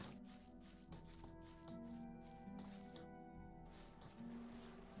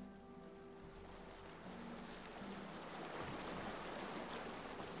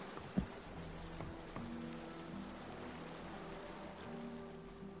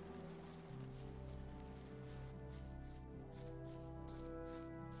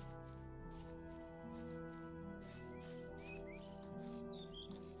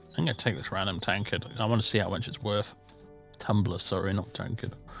 I'm going to take this random tankard. I want to see how much it's worth. Tumbler, sorry, not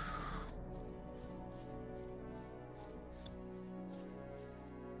tankard.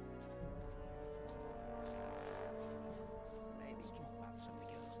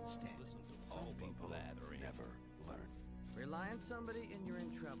 All people never learn. Rely on somebody and you're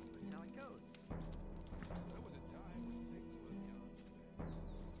in trouble. That's how it goes.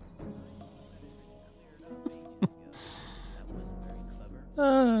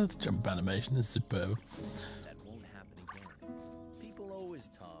 It's jump animation is superb. That won't happen again. People always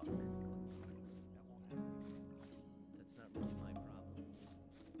talk. That's not really my problem.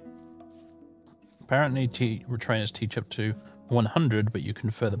 Apparently, trainers teach up to 100, but you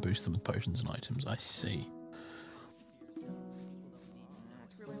can further boost them with potions and items. I see.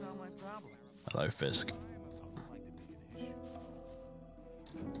 That's really not my problem. Hello, Fisk.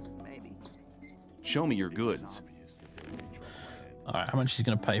 Maybe. Show me your goods. Alright, how much is he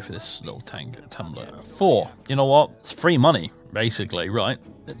going to pay for this little tumbler? 4. You know what? It's free money, basically, right?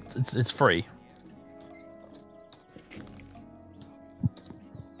 It's free.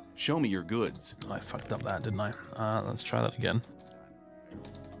 Show me your goods. I fucked up that, didn't I? Let's try that again.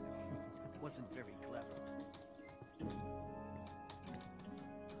 Wasn't very clever.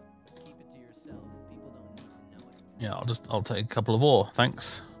 Keep it to yourself. People don't need to know it. Yeah, I'll take a couple of ore,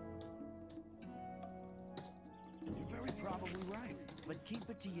 thanks. You very probably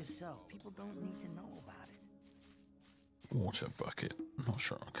yourself. People don't need to know about it. Water bucket. Not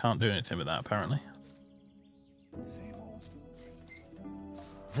sure. Can't do anything with that, apparently.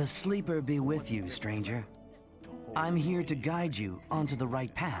 The sleeper be with you, stranger. I'm here to guide you onto the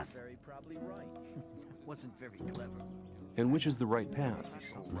right path. Wasn't very clever. And which is the right path?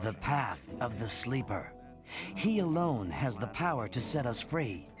 The path of the sleeper. He alone has the power to set us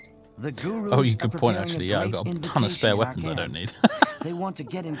free. The gurus Oh, you good are point, preparing actually. a Yeah, I've great got a ton of spare invitation in our weapons I camp. don't need. They want to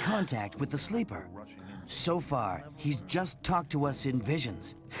get in contact with the sleeper. So far, he's just talked to us in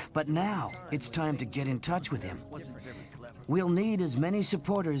visions. But now, it's time to get in touch with him. We'll need as many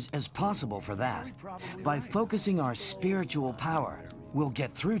supporters as possible for that. By focusing our spiritual power, we'll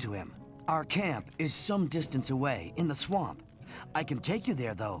get through to him. Our camp is some distance away, in the swamp. I can take you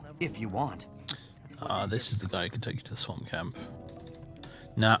there, though, if you want. This is the guy who can take you to the swamp camp.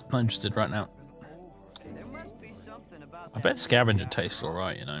 Nah, not interested right now. I bet scavenger tastes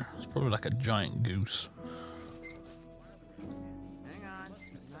alright, you know. It's probably like a giant goose. Hang on.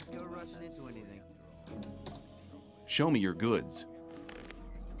 Let's not go rushing into anything. Show me your goods.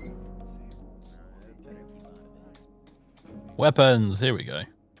 Weapons, here we go.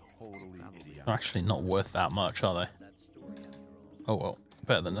 They're actually not worth that much, are they? Oh well,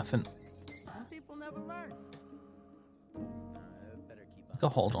 better than nothing. Some people never learn. I'll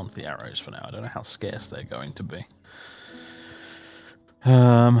hold on to the arrows for now. I don't know how scarce they're going to be.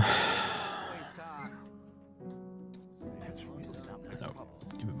 No,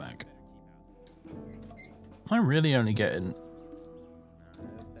 give it back. I'm really only getting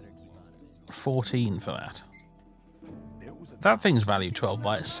 14 for that. That thing's valued 12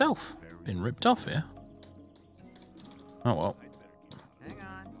 by itself. Been ripped off here. Oh well. Hang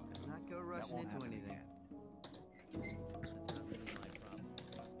on. Let's not go rushing into anything.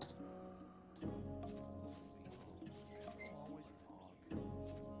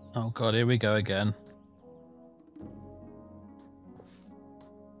 Oh god, here we go again.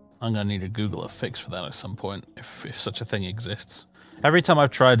 I'm gonna need to Google a fix for that at some point, if such a thing exists. Every time I've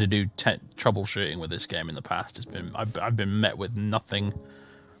tried to do troubleshooting with this game in the past, I've been met with nothing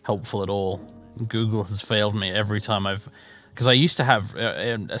helpful at all. Google has failed me every time because I used to have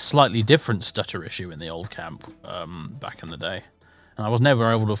a slightly different stutter issue in the old camp back in the day, and I was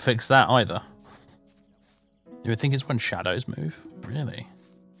never able to fix that either. You would think it's when shadows move, really?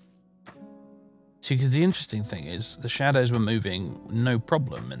 See, because the interesting thing is, the shadows were moving no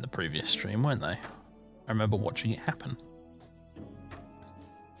problem in the previous stream, weren't they? I remember watching it happen.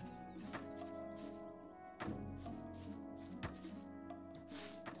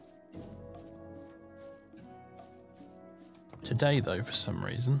 Today, though, for some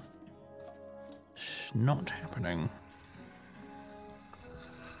reason, it's not happening.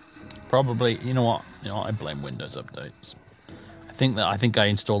 Probably, you know what? I blame Windows updates. I think I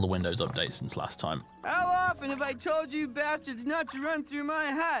installed the Windows update since last time. How often have I told you bastards not to run through my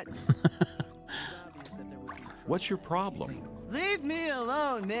hut? What's your problem? Leave me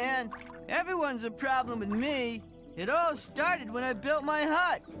alone, man. Everyone's a problem with me. It all started when I built my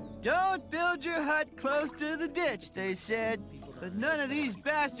hut. Don't build your hut close to the ditch, they said. But none of these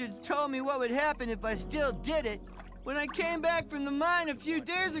bastards told me what would happen if I still did it. When I came back from the mine a few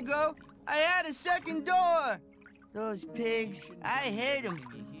days ago, I had a second door. Those pigs, I hate them.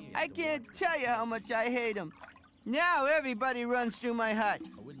 I can't tell you how much I hate them. Now everybody runs through my hut.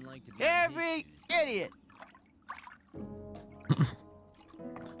 Every idiot.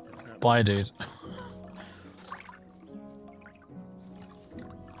 Bye, dude.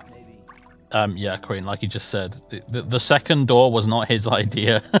 Yeah, Queen, like you just said, the second door was not his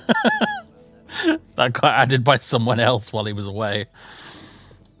idea. That got added by someone else while he was away.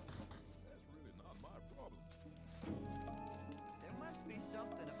 There must be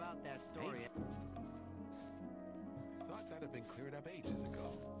something about that story. Thought that had been cleared up ages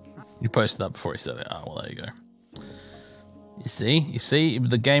ago. You posted that before he said it. Oh, well, there you go. You see,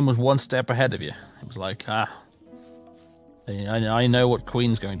 the game was one step ahead of you. It was like, I know what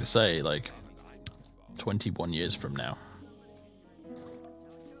Queen's going to say, like, 21 years from now.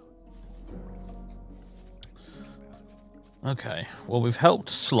 Okay, well, we've helped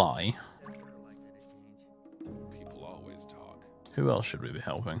Sly. People always talk. Who else should we be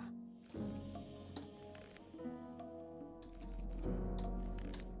helping?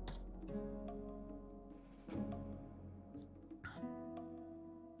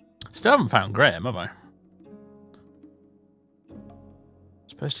 Still haven't found Graham, have I?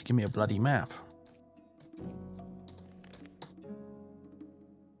 Supposed to give me a bloody map.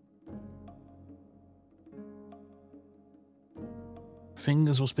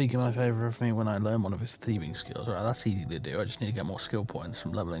 Fingers will speak in my favour of me when I learn one of his thieving skills. Right, that's easy to do. I just need to get more skill points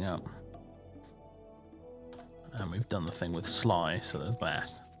from levelling up. And we've done the thing with Sly, so there's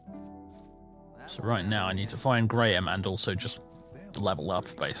that. So right now I need to find Graham and also just level up,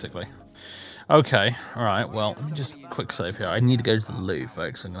 basically. Okay, alright, well, let me just quick save here. I need to go to the loo,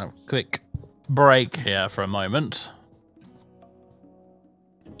 folks. I'm going to have a quick break here for a moment.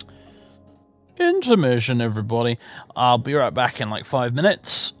 Intermission, everybody. I'll be right back in like 5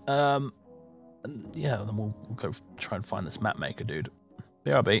 minutes. Yeah, then we'll go try and find this map maker dude.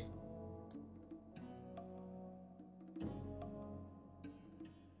 BRB.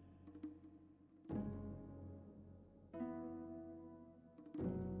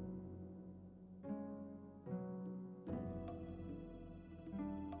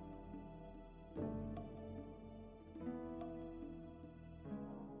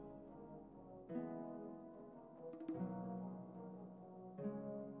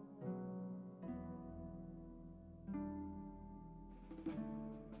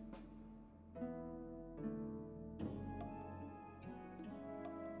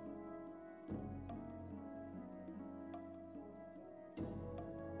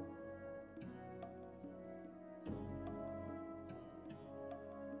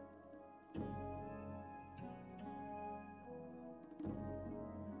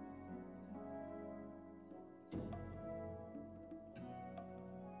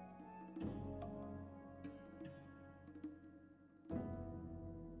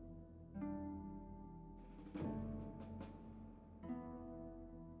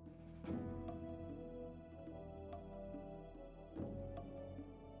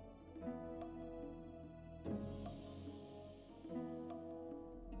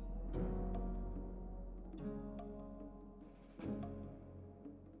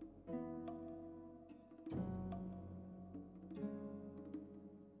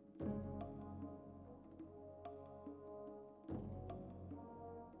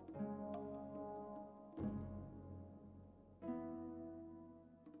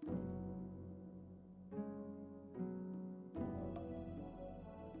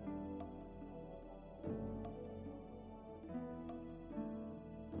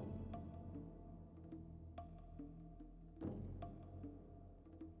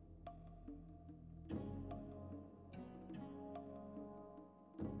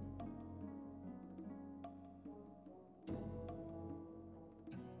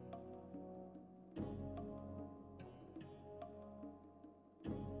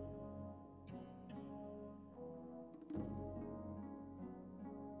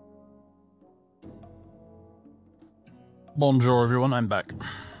 Bonjour, everyone. I'm back.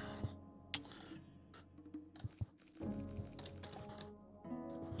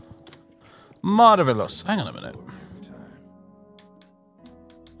 Marvelous. Hang on a minute.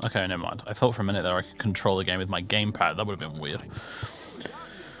 Okay, never mind. I thought for a minute there I could control the game with my gamepad. That would have been weird.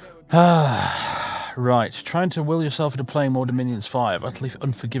 Right. Trying to will yourself into playing more Dominions 5. Utterly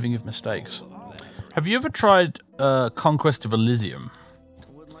unforgiving of mistakes. Have you ever tried Conquest of Elysium?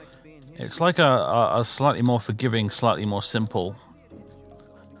 It's like a slightly more forgiving, slightly more simple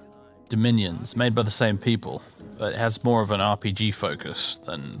Dominions, made by the same people, but it has more of an RPG focus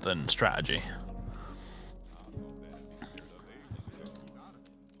than strategy.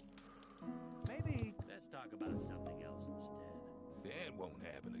 Maybe let's talk about something else instead. That won't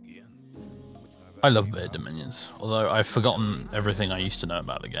happen again. I love Bear Dominions, although I've forgotten everything I used to know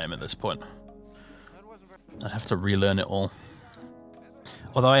about the game at this point. I'd have to relearn it all.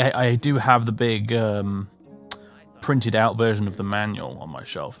 Although I do have the big printed out version of the manual on my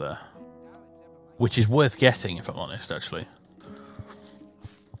shelf there, which is worth getting if I'm honest. Actually,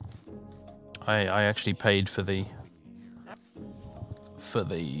 I actually paid for the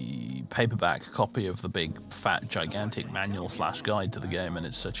paperback copy of the big fat gigantic manual / guide to the game, and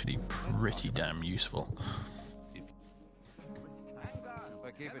it's actually pretty damn useful.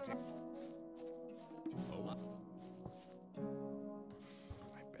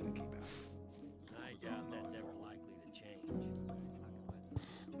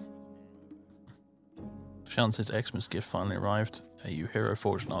 Fiance's Xmas gift finally arrived. You hero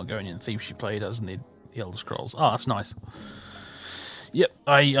forged an Argonian thief she played as in the Elder Scrolls. Oh, that's nice. Yep,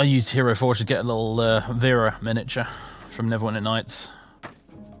 I used Hero Forge to get a little Vera miniature from Neverwinter Nights.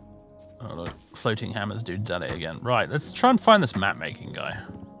 Oh, look, floating hammers dude's at it again. Right, let's try and find this map making guy.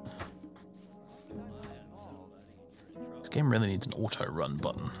 This game really needs an auto run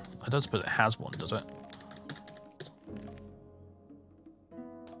button. I don't suppose it has one, does it?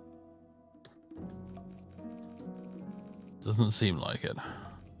 Doesn't seem like it.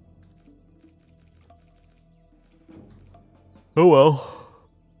 Oh well.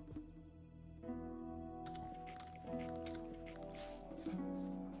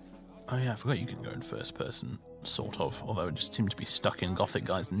 Oh yeah, I forgot you can go in first person, sort of. Although it just seems to be stuck in Gothic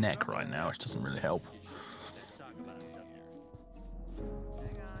guy's neck right now, which doesn't really help.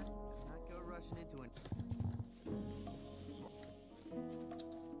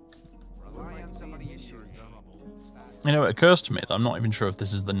 You know, it occurs to me that I'm not even sure if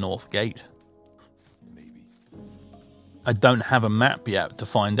this is the North Gate. Maybe. I don't have a map yet to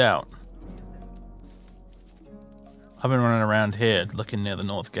find out. I've been running around here looking near the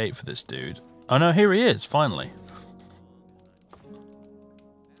North Gate for this dude. Oh no, here he is, finally.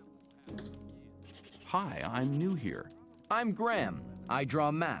 Hi, I'm new here. I'm Graham. I draw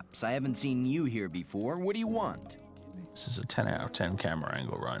maps. I haven't seen you here before. What do you want? This is a 10 out of 10 camera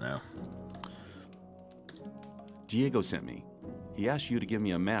angle right now. Diego sent me. He asked you to give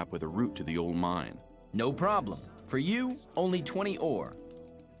me a map with a route to the old mine. No problem. For you, only 20 ore.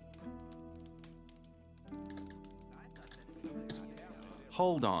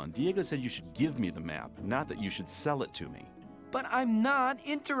 Hold on. Diego said you should give me the map, not that you should sell it to me. But I'm not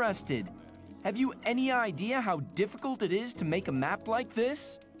interested. Have you any idea how difficult it is to make a map like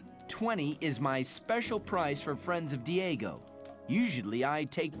this? 20 is my special price for friends of Diego. Usually I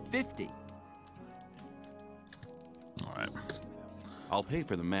take 50. Alright. I'll pay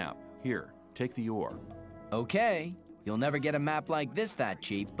for the map. Here, take the ore. Okay. You'll never get a map like this that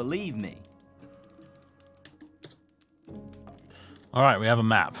cheap, believe me. Alright, we have a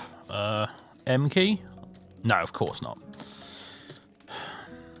map. M key? No, of course not.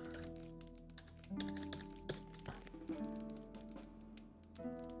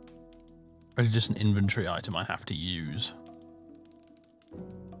 Or is it just an inventory item I have to use?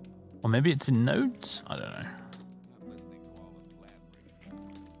 Or maybe it's in nodes? I don't know.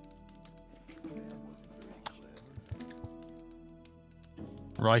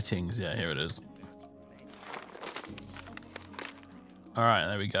 Writings, yeah, here it is. Alright,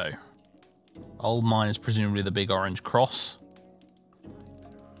 there we go. Old mine is presumably the big orange cross.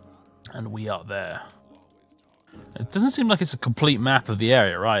 And we are there. It doesn't seem like it's a complete map of the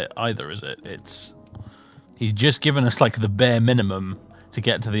area, right? Either, is it? It's... He's just given us, like, the bare minimum to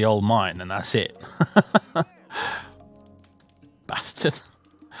get to the old mine, and that's it. Bastard.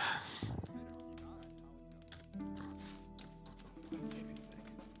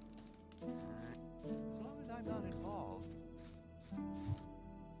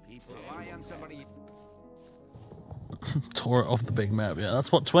 Tore it off the big map. Yeah,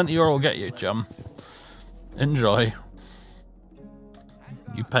 that's what 20 euro will get you, chum. Enjoy.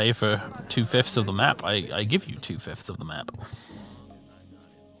 You pay for 2/5 of the map. I give you 2/5 of the map.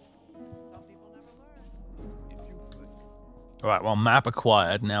 Alright, well, map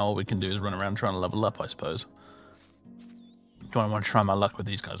acquired. Now all we can do is run around trying to level up, I suppose. Do I want to try my luck with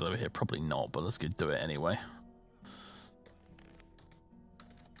these guys over here? Probably not, but let's do it anyway.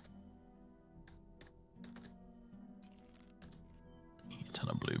 A ton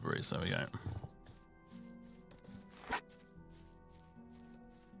of blueberries, there we go.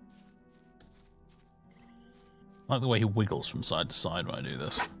 I like the way he wiggles from side to side when I do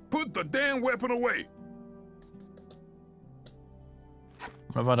this. Put the damn weapon away!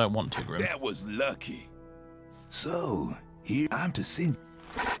 What if I don't want to, Grim? That was lucky. So, here I'm to send.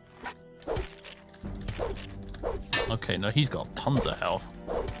 Okay, no, he's got tons of health.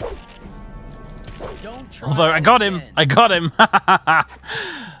 Don't try. Although I got him! I got him!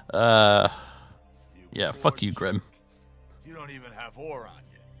 Yeah, fuck you, Grim. You don't even have ore on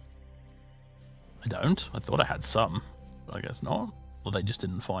you. I don't? I thought I had some, but I guess not. Or they just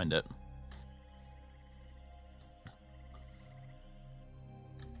didn't find it.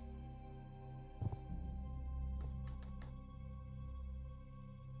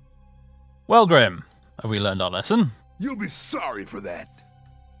 Well, Grim, have we learned our lesson? You'll be sorry for that.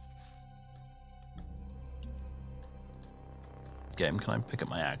 Game, can I pick up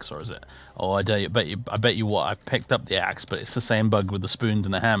my axe, or is it? Oh, I bet you what? I've picked up the axe, but it's the same bug with the spoons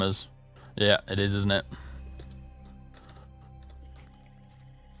and the hammers. Yeah, it is, isn't it?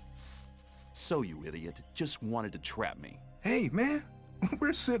 So, you idiot, just wanted to trap me. Hey, man,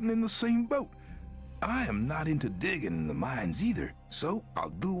 we're sitting in the same boat. I am not into digging in the mines either, so I'll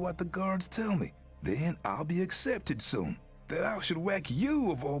do what the guards tell me. Then I'll be accepted soon. That I should whack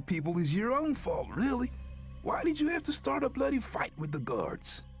you, of all people, is your own fault, really. Why did you have to start a bloody fight with the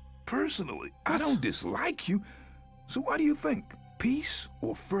guards? Personally, I don't dislike you. So what do you think? Peace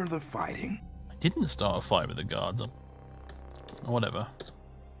or further fighting? I didn't start a fight with the guards. Whatever.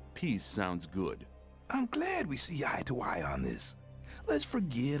 Peace sounds good. I'm glad we see eye to eye on this. Let's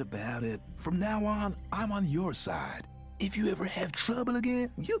forget about it. From now on, I'm on your side. If you ever have trouble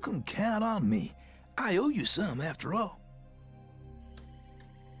again, you can count on me. I owe you some, after all.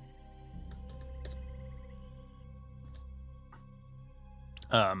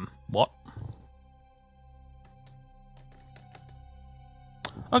 What?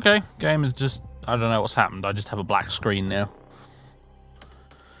 Okay, game is just... I don't know what's happened. I just have a black screen now.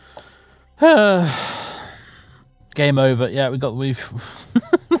 Game over. Yeah, we've...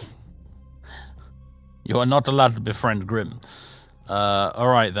 You are not allowed to befriend Grim.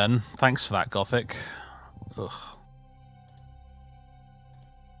 Alright then. Thanks for that, Gothic. Ugh.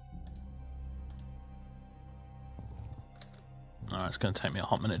 Alright, it's going to take me a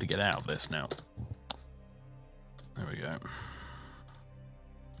hot minute to get out of this now. There we go.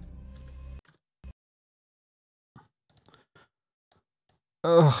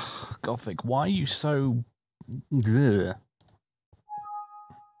 Ugh, Gothic, why are you so... Ugh.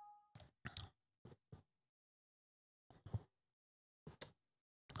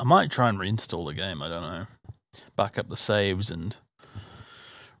 I might try and reinstall the game, I don't know. Back up the saves and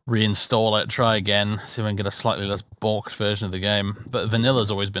reinstall it, try again, see if I can get a slightly less balked version of the game. But Vanilla's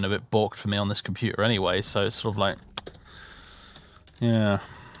always been a bit balked for me on this computer anyway, so it's sort of like... Yeah.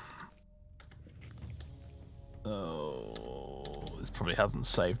 Oh, this probably hasn't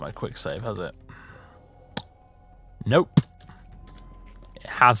saved my quick save, has it? Nope. It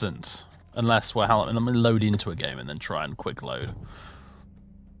hasn't. Unless, well, let me load into a game and then try and quick load.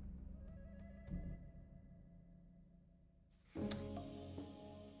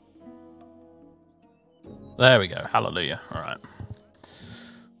 There we go. Hallelujah. All right.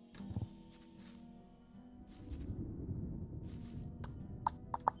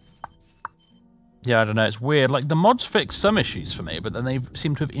 Yeah, I don't know. It's weird. Like, the mods fix some issues for me, but then they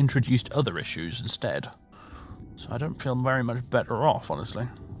seem to have introduced other issues instead. So I don't feel very much better off, honestly.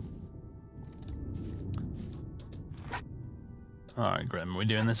 All right, Grim. Are we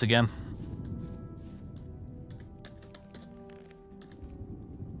doing this again?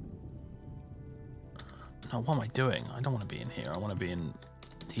 No, what am I doing? I don't want to be in here. I want to be in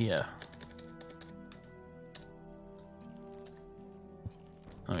here.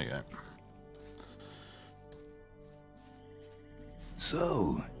 There you go.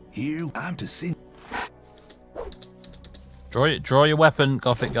 So, here I'm to send... Draw your weapon,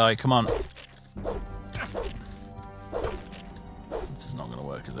 Gothic guy. Come on. This is not going to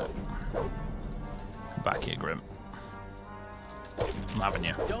work, is it? Come back here, Grim. I'm having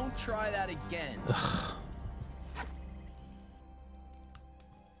you. Don't try that again. Ugh.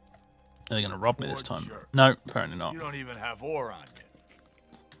 Are they going to rob me this time? Shirt. No, apparently not. You don't even have ore on you.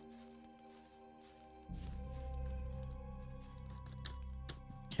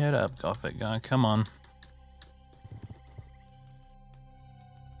 Get up, Gothic guy. Come on.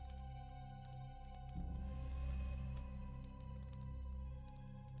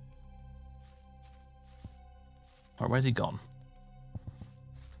 Or where's he gone?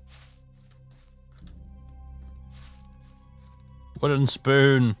 Wooden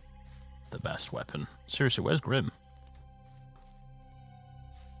spoon. The best weapon. Seriously, where's Grim?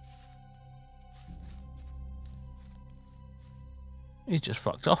 He's just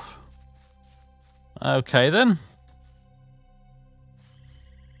fucked off. Okay then.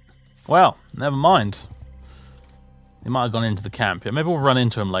 Well, never mind. He might have gone into the camp here. Maybe we'll run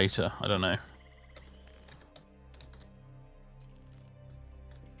into him later. I don't know.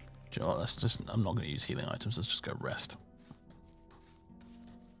 Do you know what? Let's just... I'm not going to use healing items. Let's just go rest.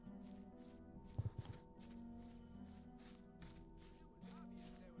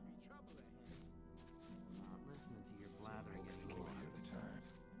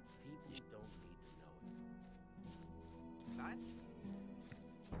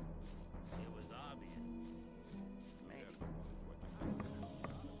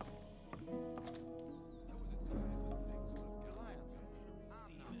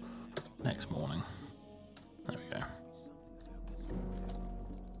 Next morning. There we go.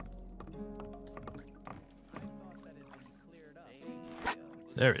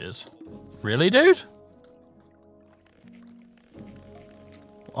 There he is. Really, dude?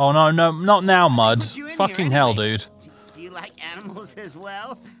 Oh, no, no, not now, Mud. Fucking hell, dude. Do you like animals as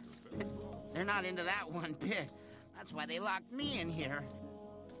well? They're not into that one bit. That's why they locked me in here.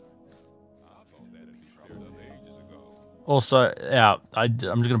 Also, yeah, I'm just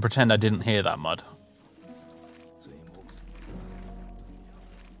going to pretend I didn't hear that, Mud.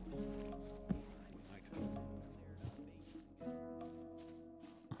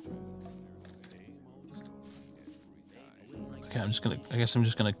 Okay, I guess I'm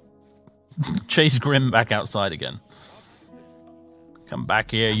just gonna chase Grim back outside again. Come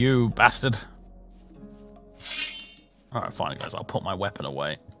back here, you bastard. Alright, fine, guys. I'll put my weapon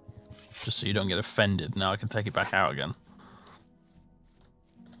away. Just so you don't get offended. Now I can take it back out again.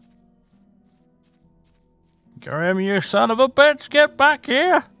 Grim, you son of a bitch! Get back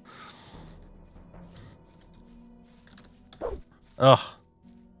here! Ugh.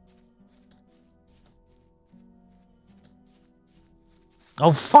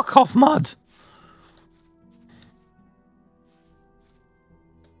 Oh, fuck off, Mud!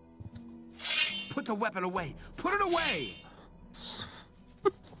 Put the weapon away! Put it away!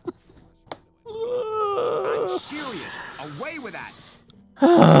 I'm serious. Away with that!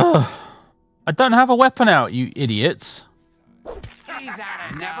 I don't have a weapon out, you idiots. He's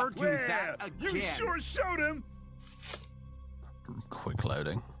out of never do that again. You sure showed him. Quick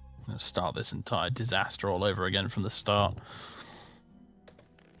loading. I'm going to start this entire disaster all over again from the start.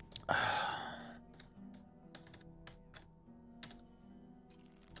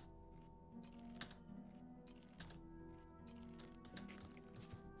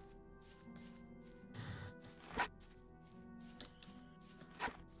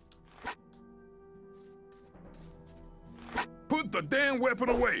 Put the damn weapon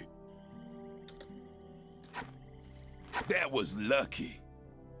away. That was lucky.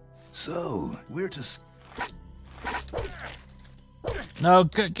 So, we're just... No,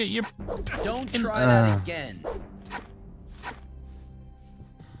 get your... Don't try that again.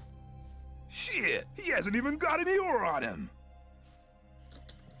 Shit, he hasn't even got any ore on him.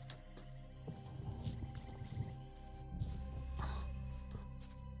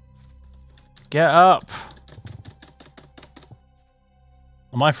 Get up.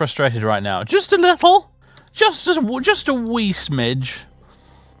 Am I frustrated right now? Just a little. Just a wee smidge.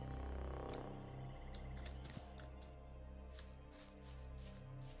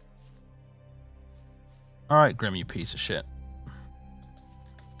 Alright, Grim, you piece of shit.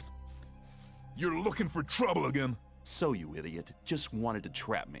 You're looking for trouble again. So, you idiot, just wanted to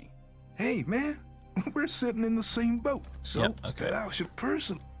trap me. Hey, man, we're sitting in the same boat. So, Yep, okay. that I should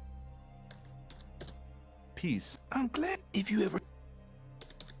person. Peace. I'm glad if you ever...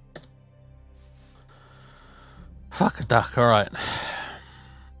 Fuck a duck, alright.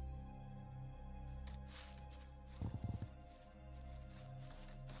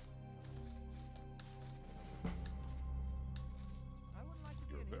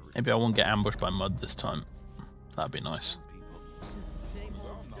 Maybe I won't get ambushed by Mud this time. That'd be nice. Same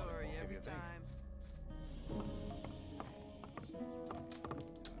old story every time.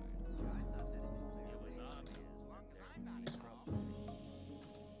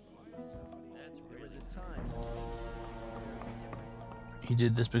 He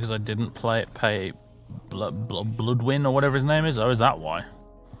did this because I didn't pay Bloodwin or whatever his name is? Oh, is that why?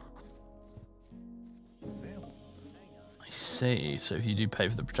 I see. So if you do pay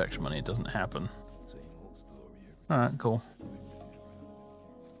for the protection money, it doesn't happen. Alright, cool.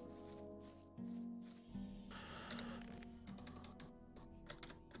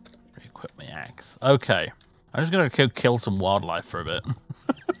 Re-equip my axe. Okay. I'm just gonna go kill some wildlife for a bit.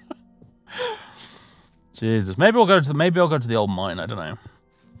 Jesus. Maybe I'll go to the old mine, I don't know.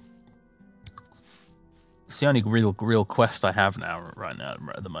 It's the only real quest I have now right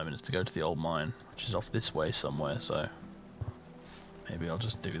at the moment is to go to the old mine, which is off this way somewhere, so maybe I'll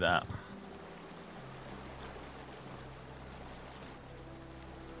just do that.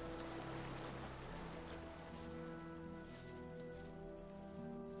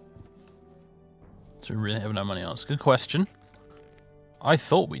 So we really have no money on it. Good question. I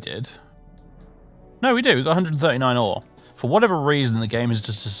thought we did. No, we do. We got 139 ore. For whatever reason, the game has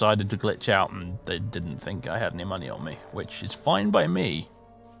just decided to glitch out and they didn't think I had any money on me, which is fine by me.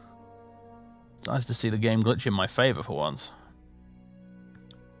 It's nice to see the game glitch in my favor for once.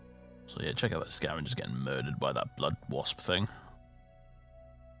 So yeah, check out that scavenger's getting murdered by that blood wasp thing.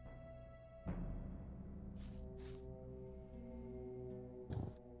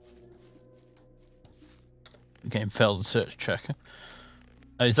 The game fails the search check.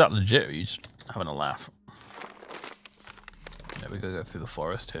 Oh, is that legit or are you just having a laugh? Yeah, we gotta go through the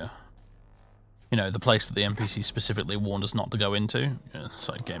forest here. You know, the place that the NPC specifically warned us not to go into. Yeah,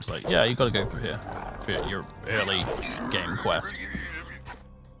 so game's like, yeah, you gotta go through here for your early game quest.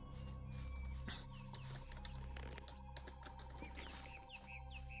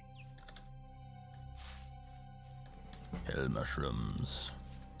 Hill mushrooms.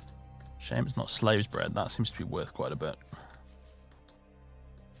 Shame it's not slave's bread. That seems to be worth quite a bit.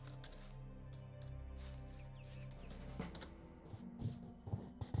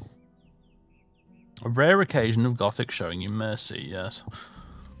 A rare occasion of Gothic showing you mercy, yes.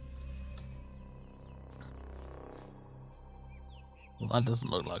 Well, that doesn't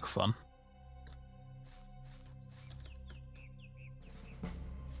look like fun.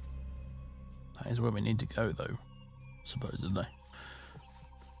 is where we need to go, though, supposedly.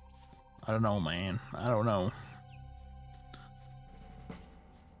 I don't know, man. I don't know.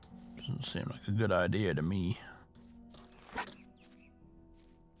 Doesn't seem like a good idea to me.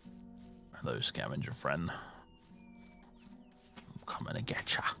 Hello, scavenger friend. I'm coming to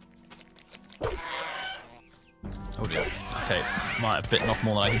get ya. Oh dear. Okay, might have bitten off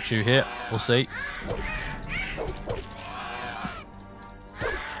more than I can chew here. We'll see.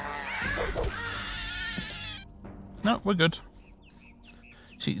 No, we're good.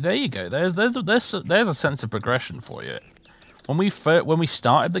 See, there you go. There's a sense of progression for you. When we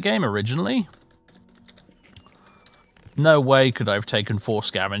started the game originally, no way could I have taken 4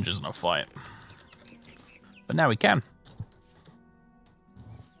 scavengers in a fight. But now we can.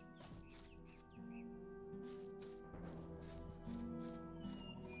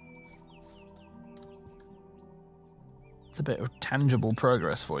 It's a bit of tangible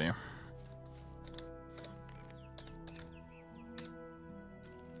progress for you.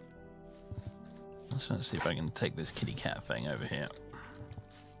 Let's see if I can take this kitty cat thing over here.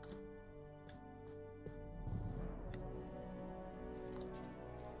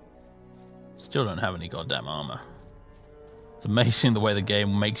 Still don't have any goddamn armor. It's amazing the way the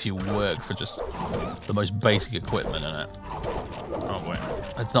game makes you work for just the most basic equipment in it. Oh wait,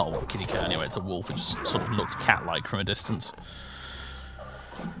 it's not a kitty cat anyway, it's a wolf. It just sort of looked cat-like from a distance.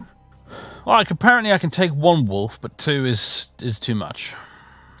 Well, apparently I can take 1 wolf, but 2 is too much.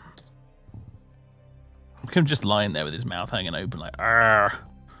 Look at him just lying there with his mouth hanging open like, argh.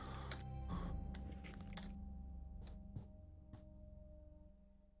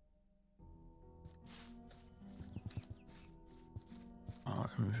 Oh,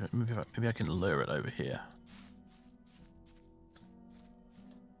 maybe I can lure it over here.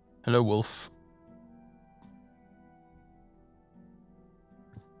 Hello, wolf.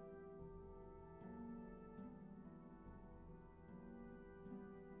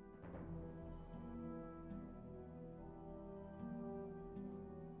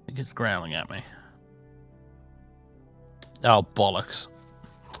 It gets growling at me. Oh, bollocks.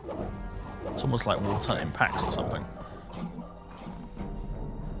 It's almost like wolves hunting packs or something.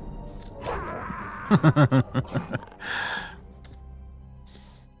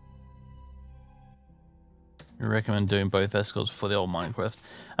 You recommend doing both escorts before the old mine quest?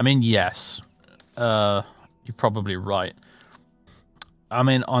 I mean, yes. You're probably right. I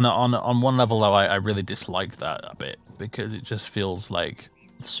mean, on one level though, I really dislike that a bit because it just feels like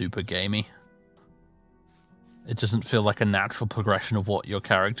super gamey. It doesn't feel like a natural progression of what your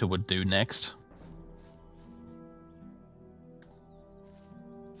character would do next.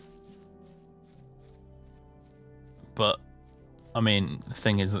 But I mean, the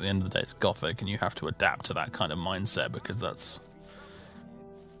thing is, at the end of the day, it's Gothic, and you have to adapt to that kind of mindset because that's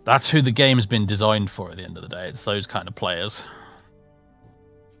who the game's been designed for. At the end of the day, it's those kind of players.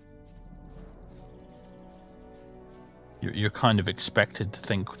 You're kind of expected to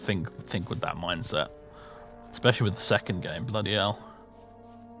think with that mindset, especially with the second game. Bloody hell.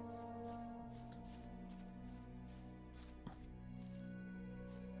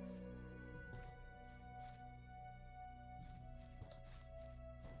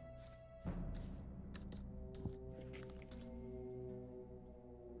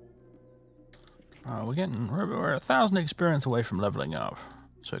 We're 1,000 experience away from leveling up,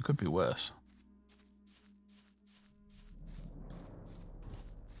 so it could be worse.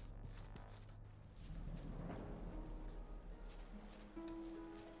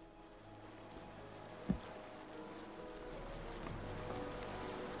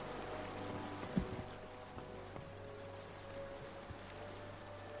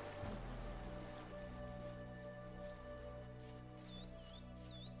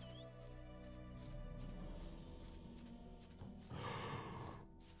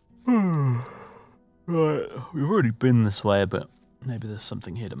 Right, we've already been this way, but maybe there's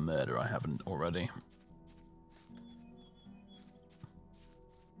something here to murder I haven't already.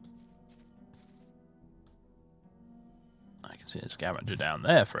 I can see a scavenger down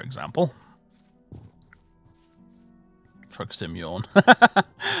there, for example. Truck sim yawn.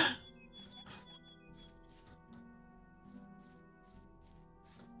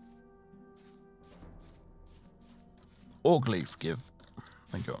 Orc leaf, give.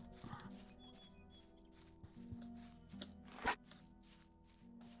 Thank you.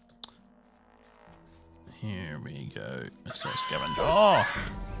 Here we go, Mr. Scavenger. Oh!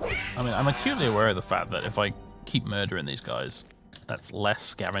 I mean, I'm acutely aware of the fact that if I keep murdering these guys, that's less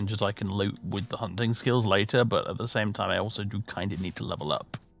scavengers I can loot with the hunting skills later, but at the same time I also do kind of need to level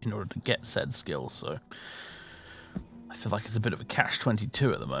up in order to get said skills, so I feel like it's a bit of a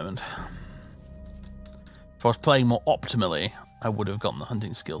catch-22 at the moment. If I was playing more optimally, I would have gotten the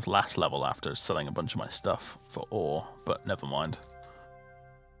hunting skills last level after selling a bunch of my stuff for ore, but never mind.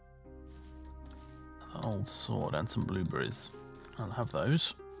 An old sword and some blueberries. I'll have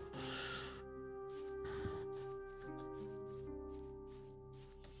those.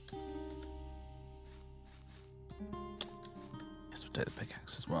 Guess we'll take the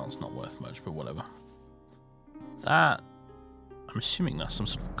pickaxe as well. It's not worth much, but whatever. That... I'm assuming that's some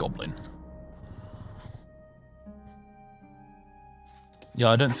sort of goblin. Yeah,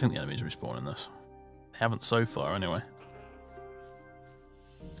 I don't think the enemies respawn in this. They haven't so far, anyway.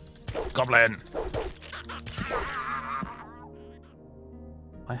 Goblin!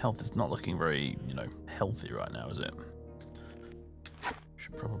 My health is not looking very, you know, healthy right now, is it?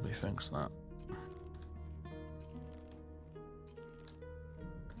 Should probably fix that.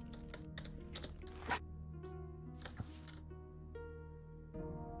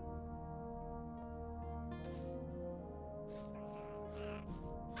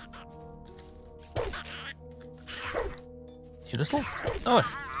 You little... Oh!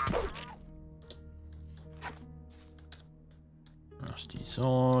 Rusty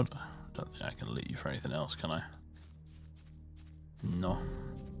sword. Don't think I can loot you for anything else, can I? No.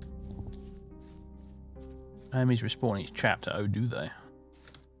 Enemies respawn each chapter. Oh, do they?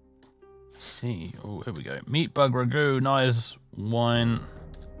 Let's see. Oh, here we go. Meat bug ragu, knives, wine,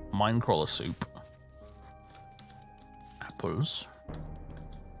 minecrawler soup, apples.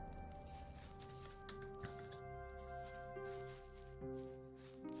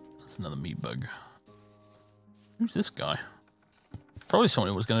 That's another meat bug. Who's this guy? Probably someone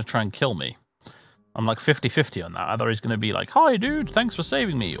who was going to try and kill me. I'm like 50-50 on that. Either he's going to be like, hi dude, thanks for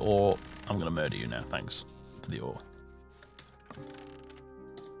saving me, or I'm going to murder you now, thanks for the ore.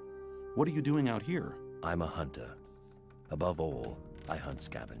 What are you doing out here? I'm a hunter. Above all, I hunt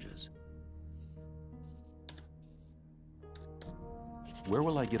scavengers. Where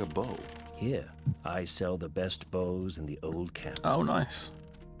will I get a bow? Here, I sell the best bows in the old camp. Oh, nice.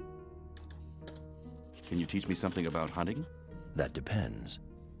 Can you teach me something about hunting? That depends.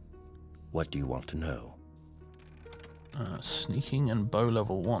 What do you want to know? Sneaking and bow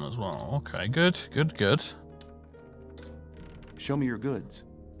level 1 as well. Okay, good, good, good. Show me your goods.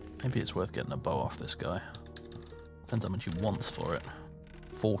 Maybe it's worth getting a bow off this guy. Depends how much he wants for it.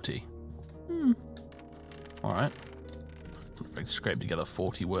 40. Alright. If I can scrape together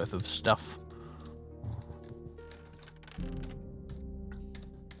 40 worth of stuff.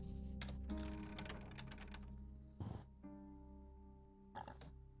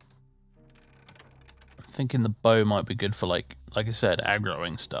 Thinking the bow might be good for like I said,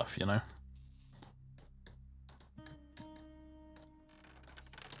 aggroing stuff, you know?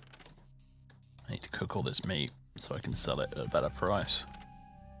 I need to cook all this meat so I can sell it at a better price.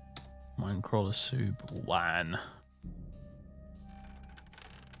 Minecrawler soup, wine.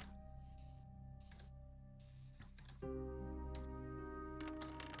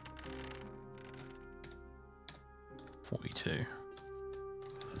 $42.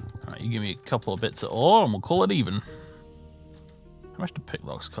 Alright, you give me a couple of bits of ore and we'll call it even. How much do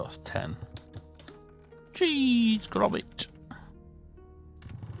picklocks cost? 10. Jeez, grab it.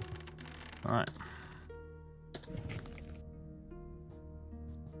 Alright.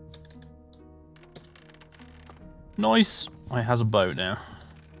 Nice. I has a bow now.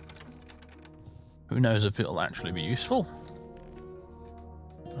 Who knows if it'll actually be useful?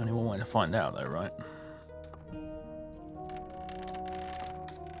 Only one way to find out though, right?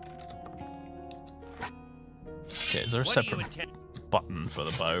 Okay, is there a separate button for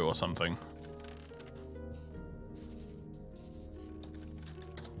the bow or something?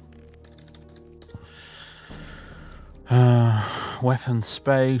 Weapon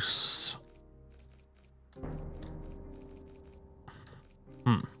space.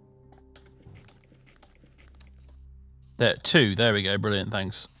 There, 2. There we go. Brilliant.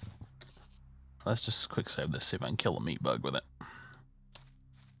 Thanks. Let's just quick save this. See if I can kill a meat bug with it.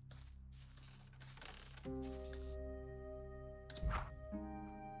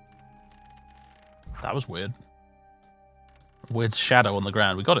 That was weird. Weird shadow on the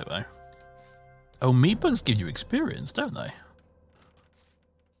ground. We got it though. Oh, meat bugs give you experience, don't they?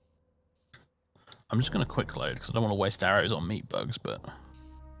 I'm just going to quick load because I don't want to waste arrows on meat bugs, but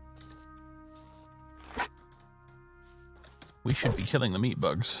we should be killing the meat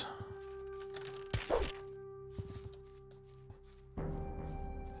bugs.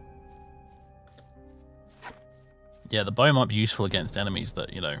 Yeah, the bow might be useful against enemies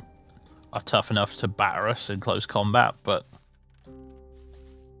that, you know, are tough enough to batter us in close combat, but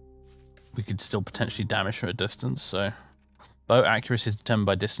we could still potentially damage from a distance, so bow accuracy is determined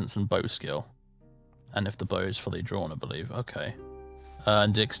by distance and bow skill. And if the bow is fully drawn, I believe. Okay.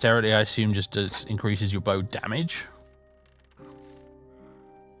 And dexterity, I assume, just increases your bow damage.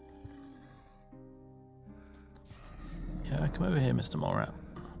 Yeah, come over here, Mr. Morat.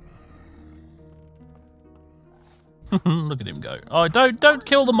 Look at him go. Oh, don't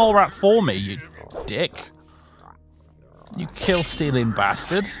kill the mole rat for me, you dick. You kill-stealing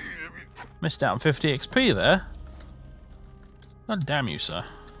bastard. Missed out on 50 XP there. God damn you, sir.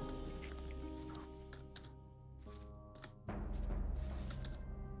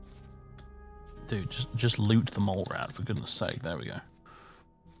 Dude, just loot the mole rat, for goodness sake. There we go.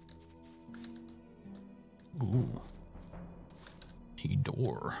 Ooh. A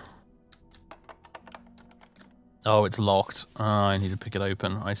door. Oh, it's locked. Oh, I need to pick it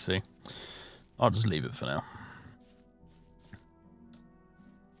open. I see. I'll just leave it for now.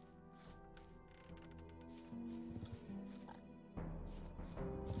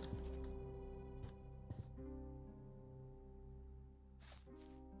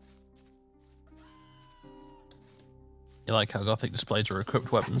 You like how Gothic displays are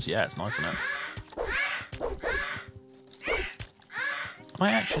equipped weapons? Yeah, it's nice, isn't it?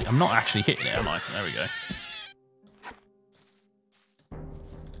 I'm not actually hitting it, am I? There we go.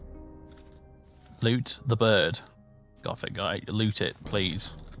 Loot the bird. Gothic guy, loot it,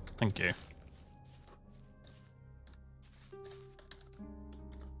 please. Thank you.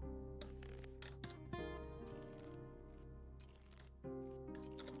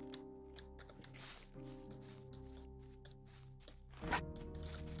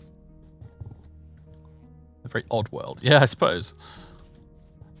 A very odd world. Yeah, I suppose.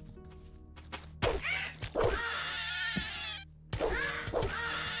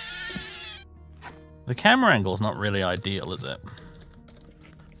 The camera angle is not really ideal, is it?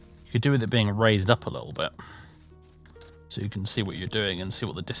 You could do with it being raised up a little bit, so you can see what you're doing and see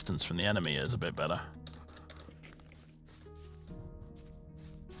what the distance from the enemy is a bit better.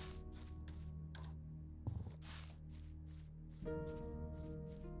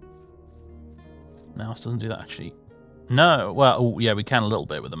 Mouse doesn't do that, actually. No, well, oh, yeah, we can a little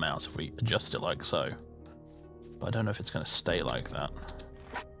bit with the mouse if we adjust it like so. But I don't know if it's going to stay like that.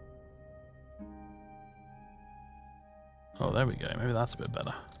 Oh, there we go. Maybe that's a bit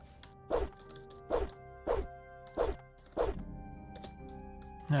better.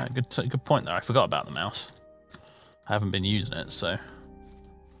 Yeah, good point there. I forgot about the mouse. I haven't been using it, so...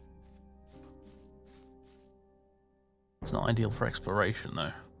 It's not ideal for exploration,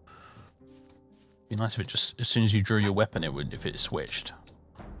 though. Be nice if it just, as soon as you drew your weapon, it would, if it switched.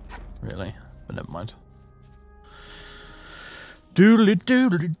 Really? But never mind. Doodly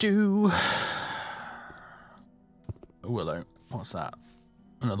doodly doo. Oh, hello. What's that?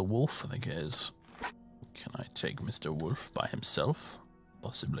 Another wolf, I think it is. Can I take Mr. Wolf by himself?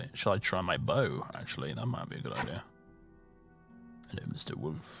 Possibly. Shall I try my bow, actually? That might be a good idea. Hello, Mr.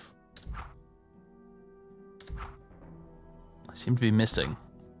 Wolf. I seem to be missing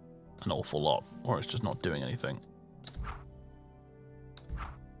an awful lot, or it's just not doing anything.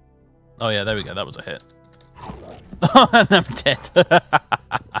 Oh yeah, there we go. That was a hit. And I'm dead.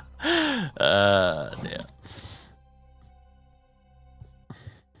 Dear.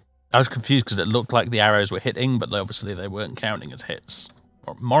 I was confused because it looked like the arrows were hitting, but obviously they weren't counting as hits.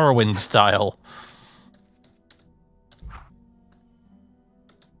 Or Morrowind style.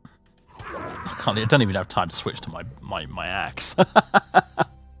 I don't even have time to switch to my axe.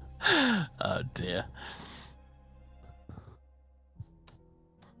 Oh dear.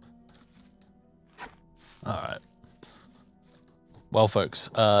 Alright. Well, folks,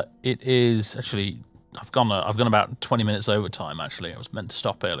 it is actually... I've gone about 20 minutes over time, actually. I was meant to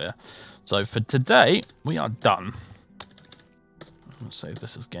stop earlier. So for today, we are done. I'll save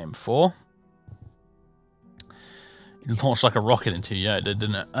this as game 4. It launched like a rocket into you. Yeah, it did,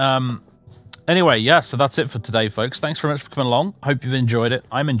 didn't it? Anyway, yeah, so that's it for today, folks. Thanks very much for coming along. Hope you've enjoyed it.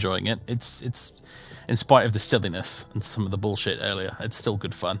 I'm enjoying it. It's in spite of the silliness and some of the bullshit earlier, it's still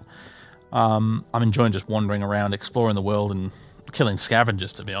good fun. I'm enjoying just wandering around, exploring the world, and killing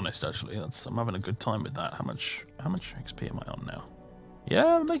scavengers, to be honest, actually. I'm having a good time with that. How much XP am I on now?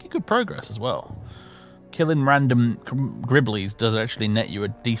 Yeah, I'm making good progress as well. Killing random gribblies does actually net you a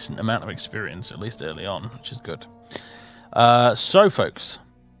decent amount of experience, at least early on, which is good. So, folks,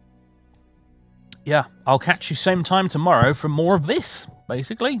 yeah, I'll catch you same time tomorrow for more of this,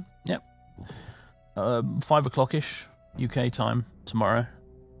 basically. Yep. 5 o'clock-ish UK time tomorrow.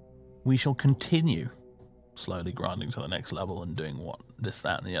 We shall continue slowly grinding to the next level and doing this,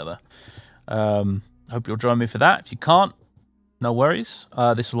 that, and the other. Hope you'll join me for that. If you can't, no worries.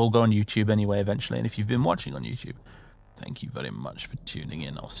 This will all go on YouTube anyway eventually, and if you've been watching on YouTube, thank you very much for tuning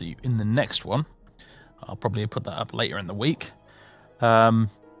in. I'll see you in the next one. I'll probably put that up later in the week. And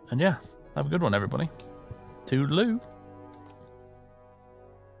yeah, have a good one, everybody. Toodaloo.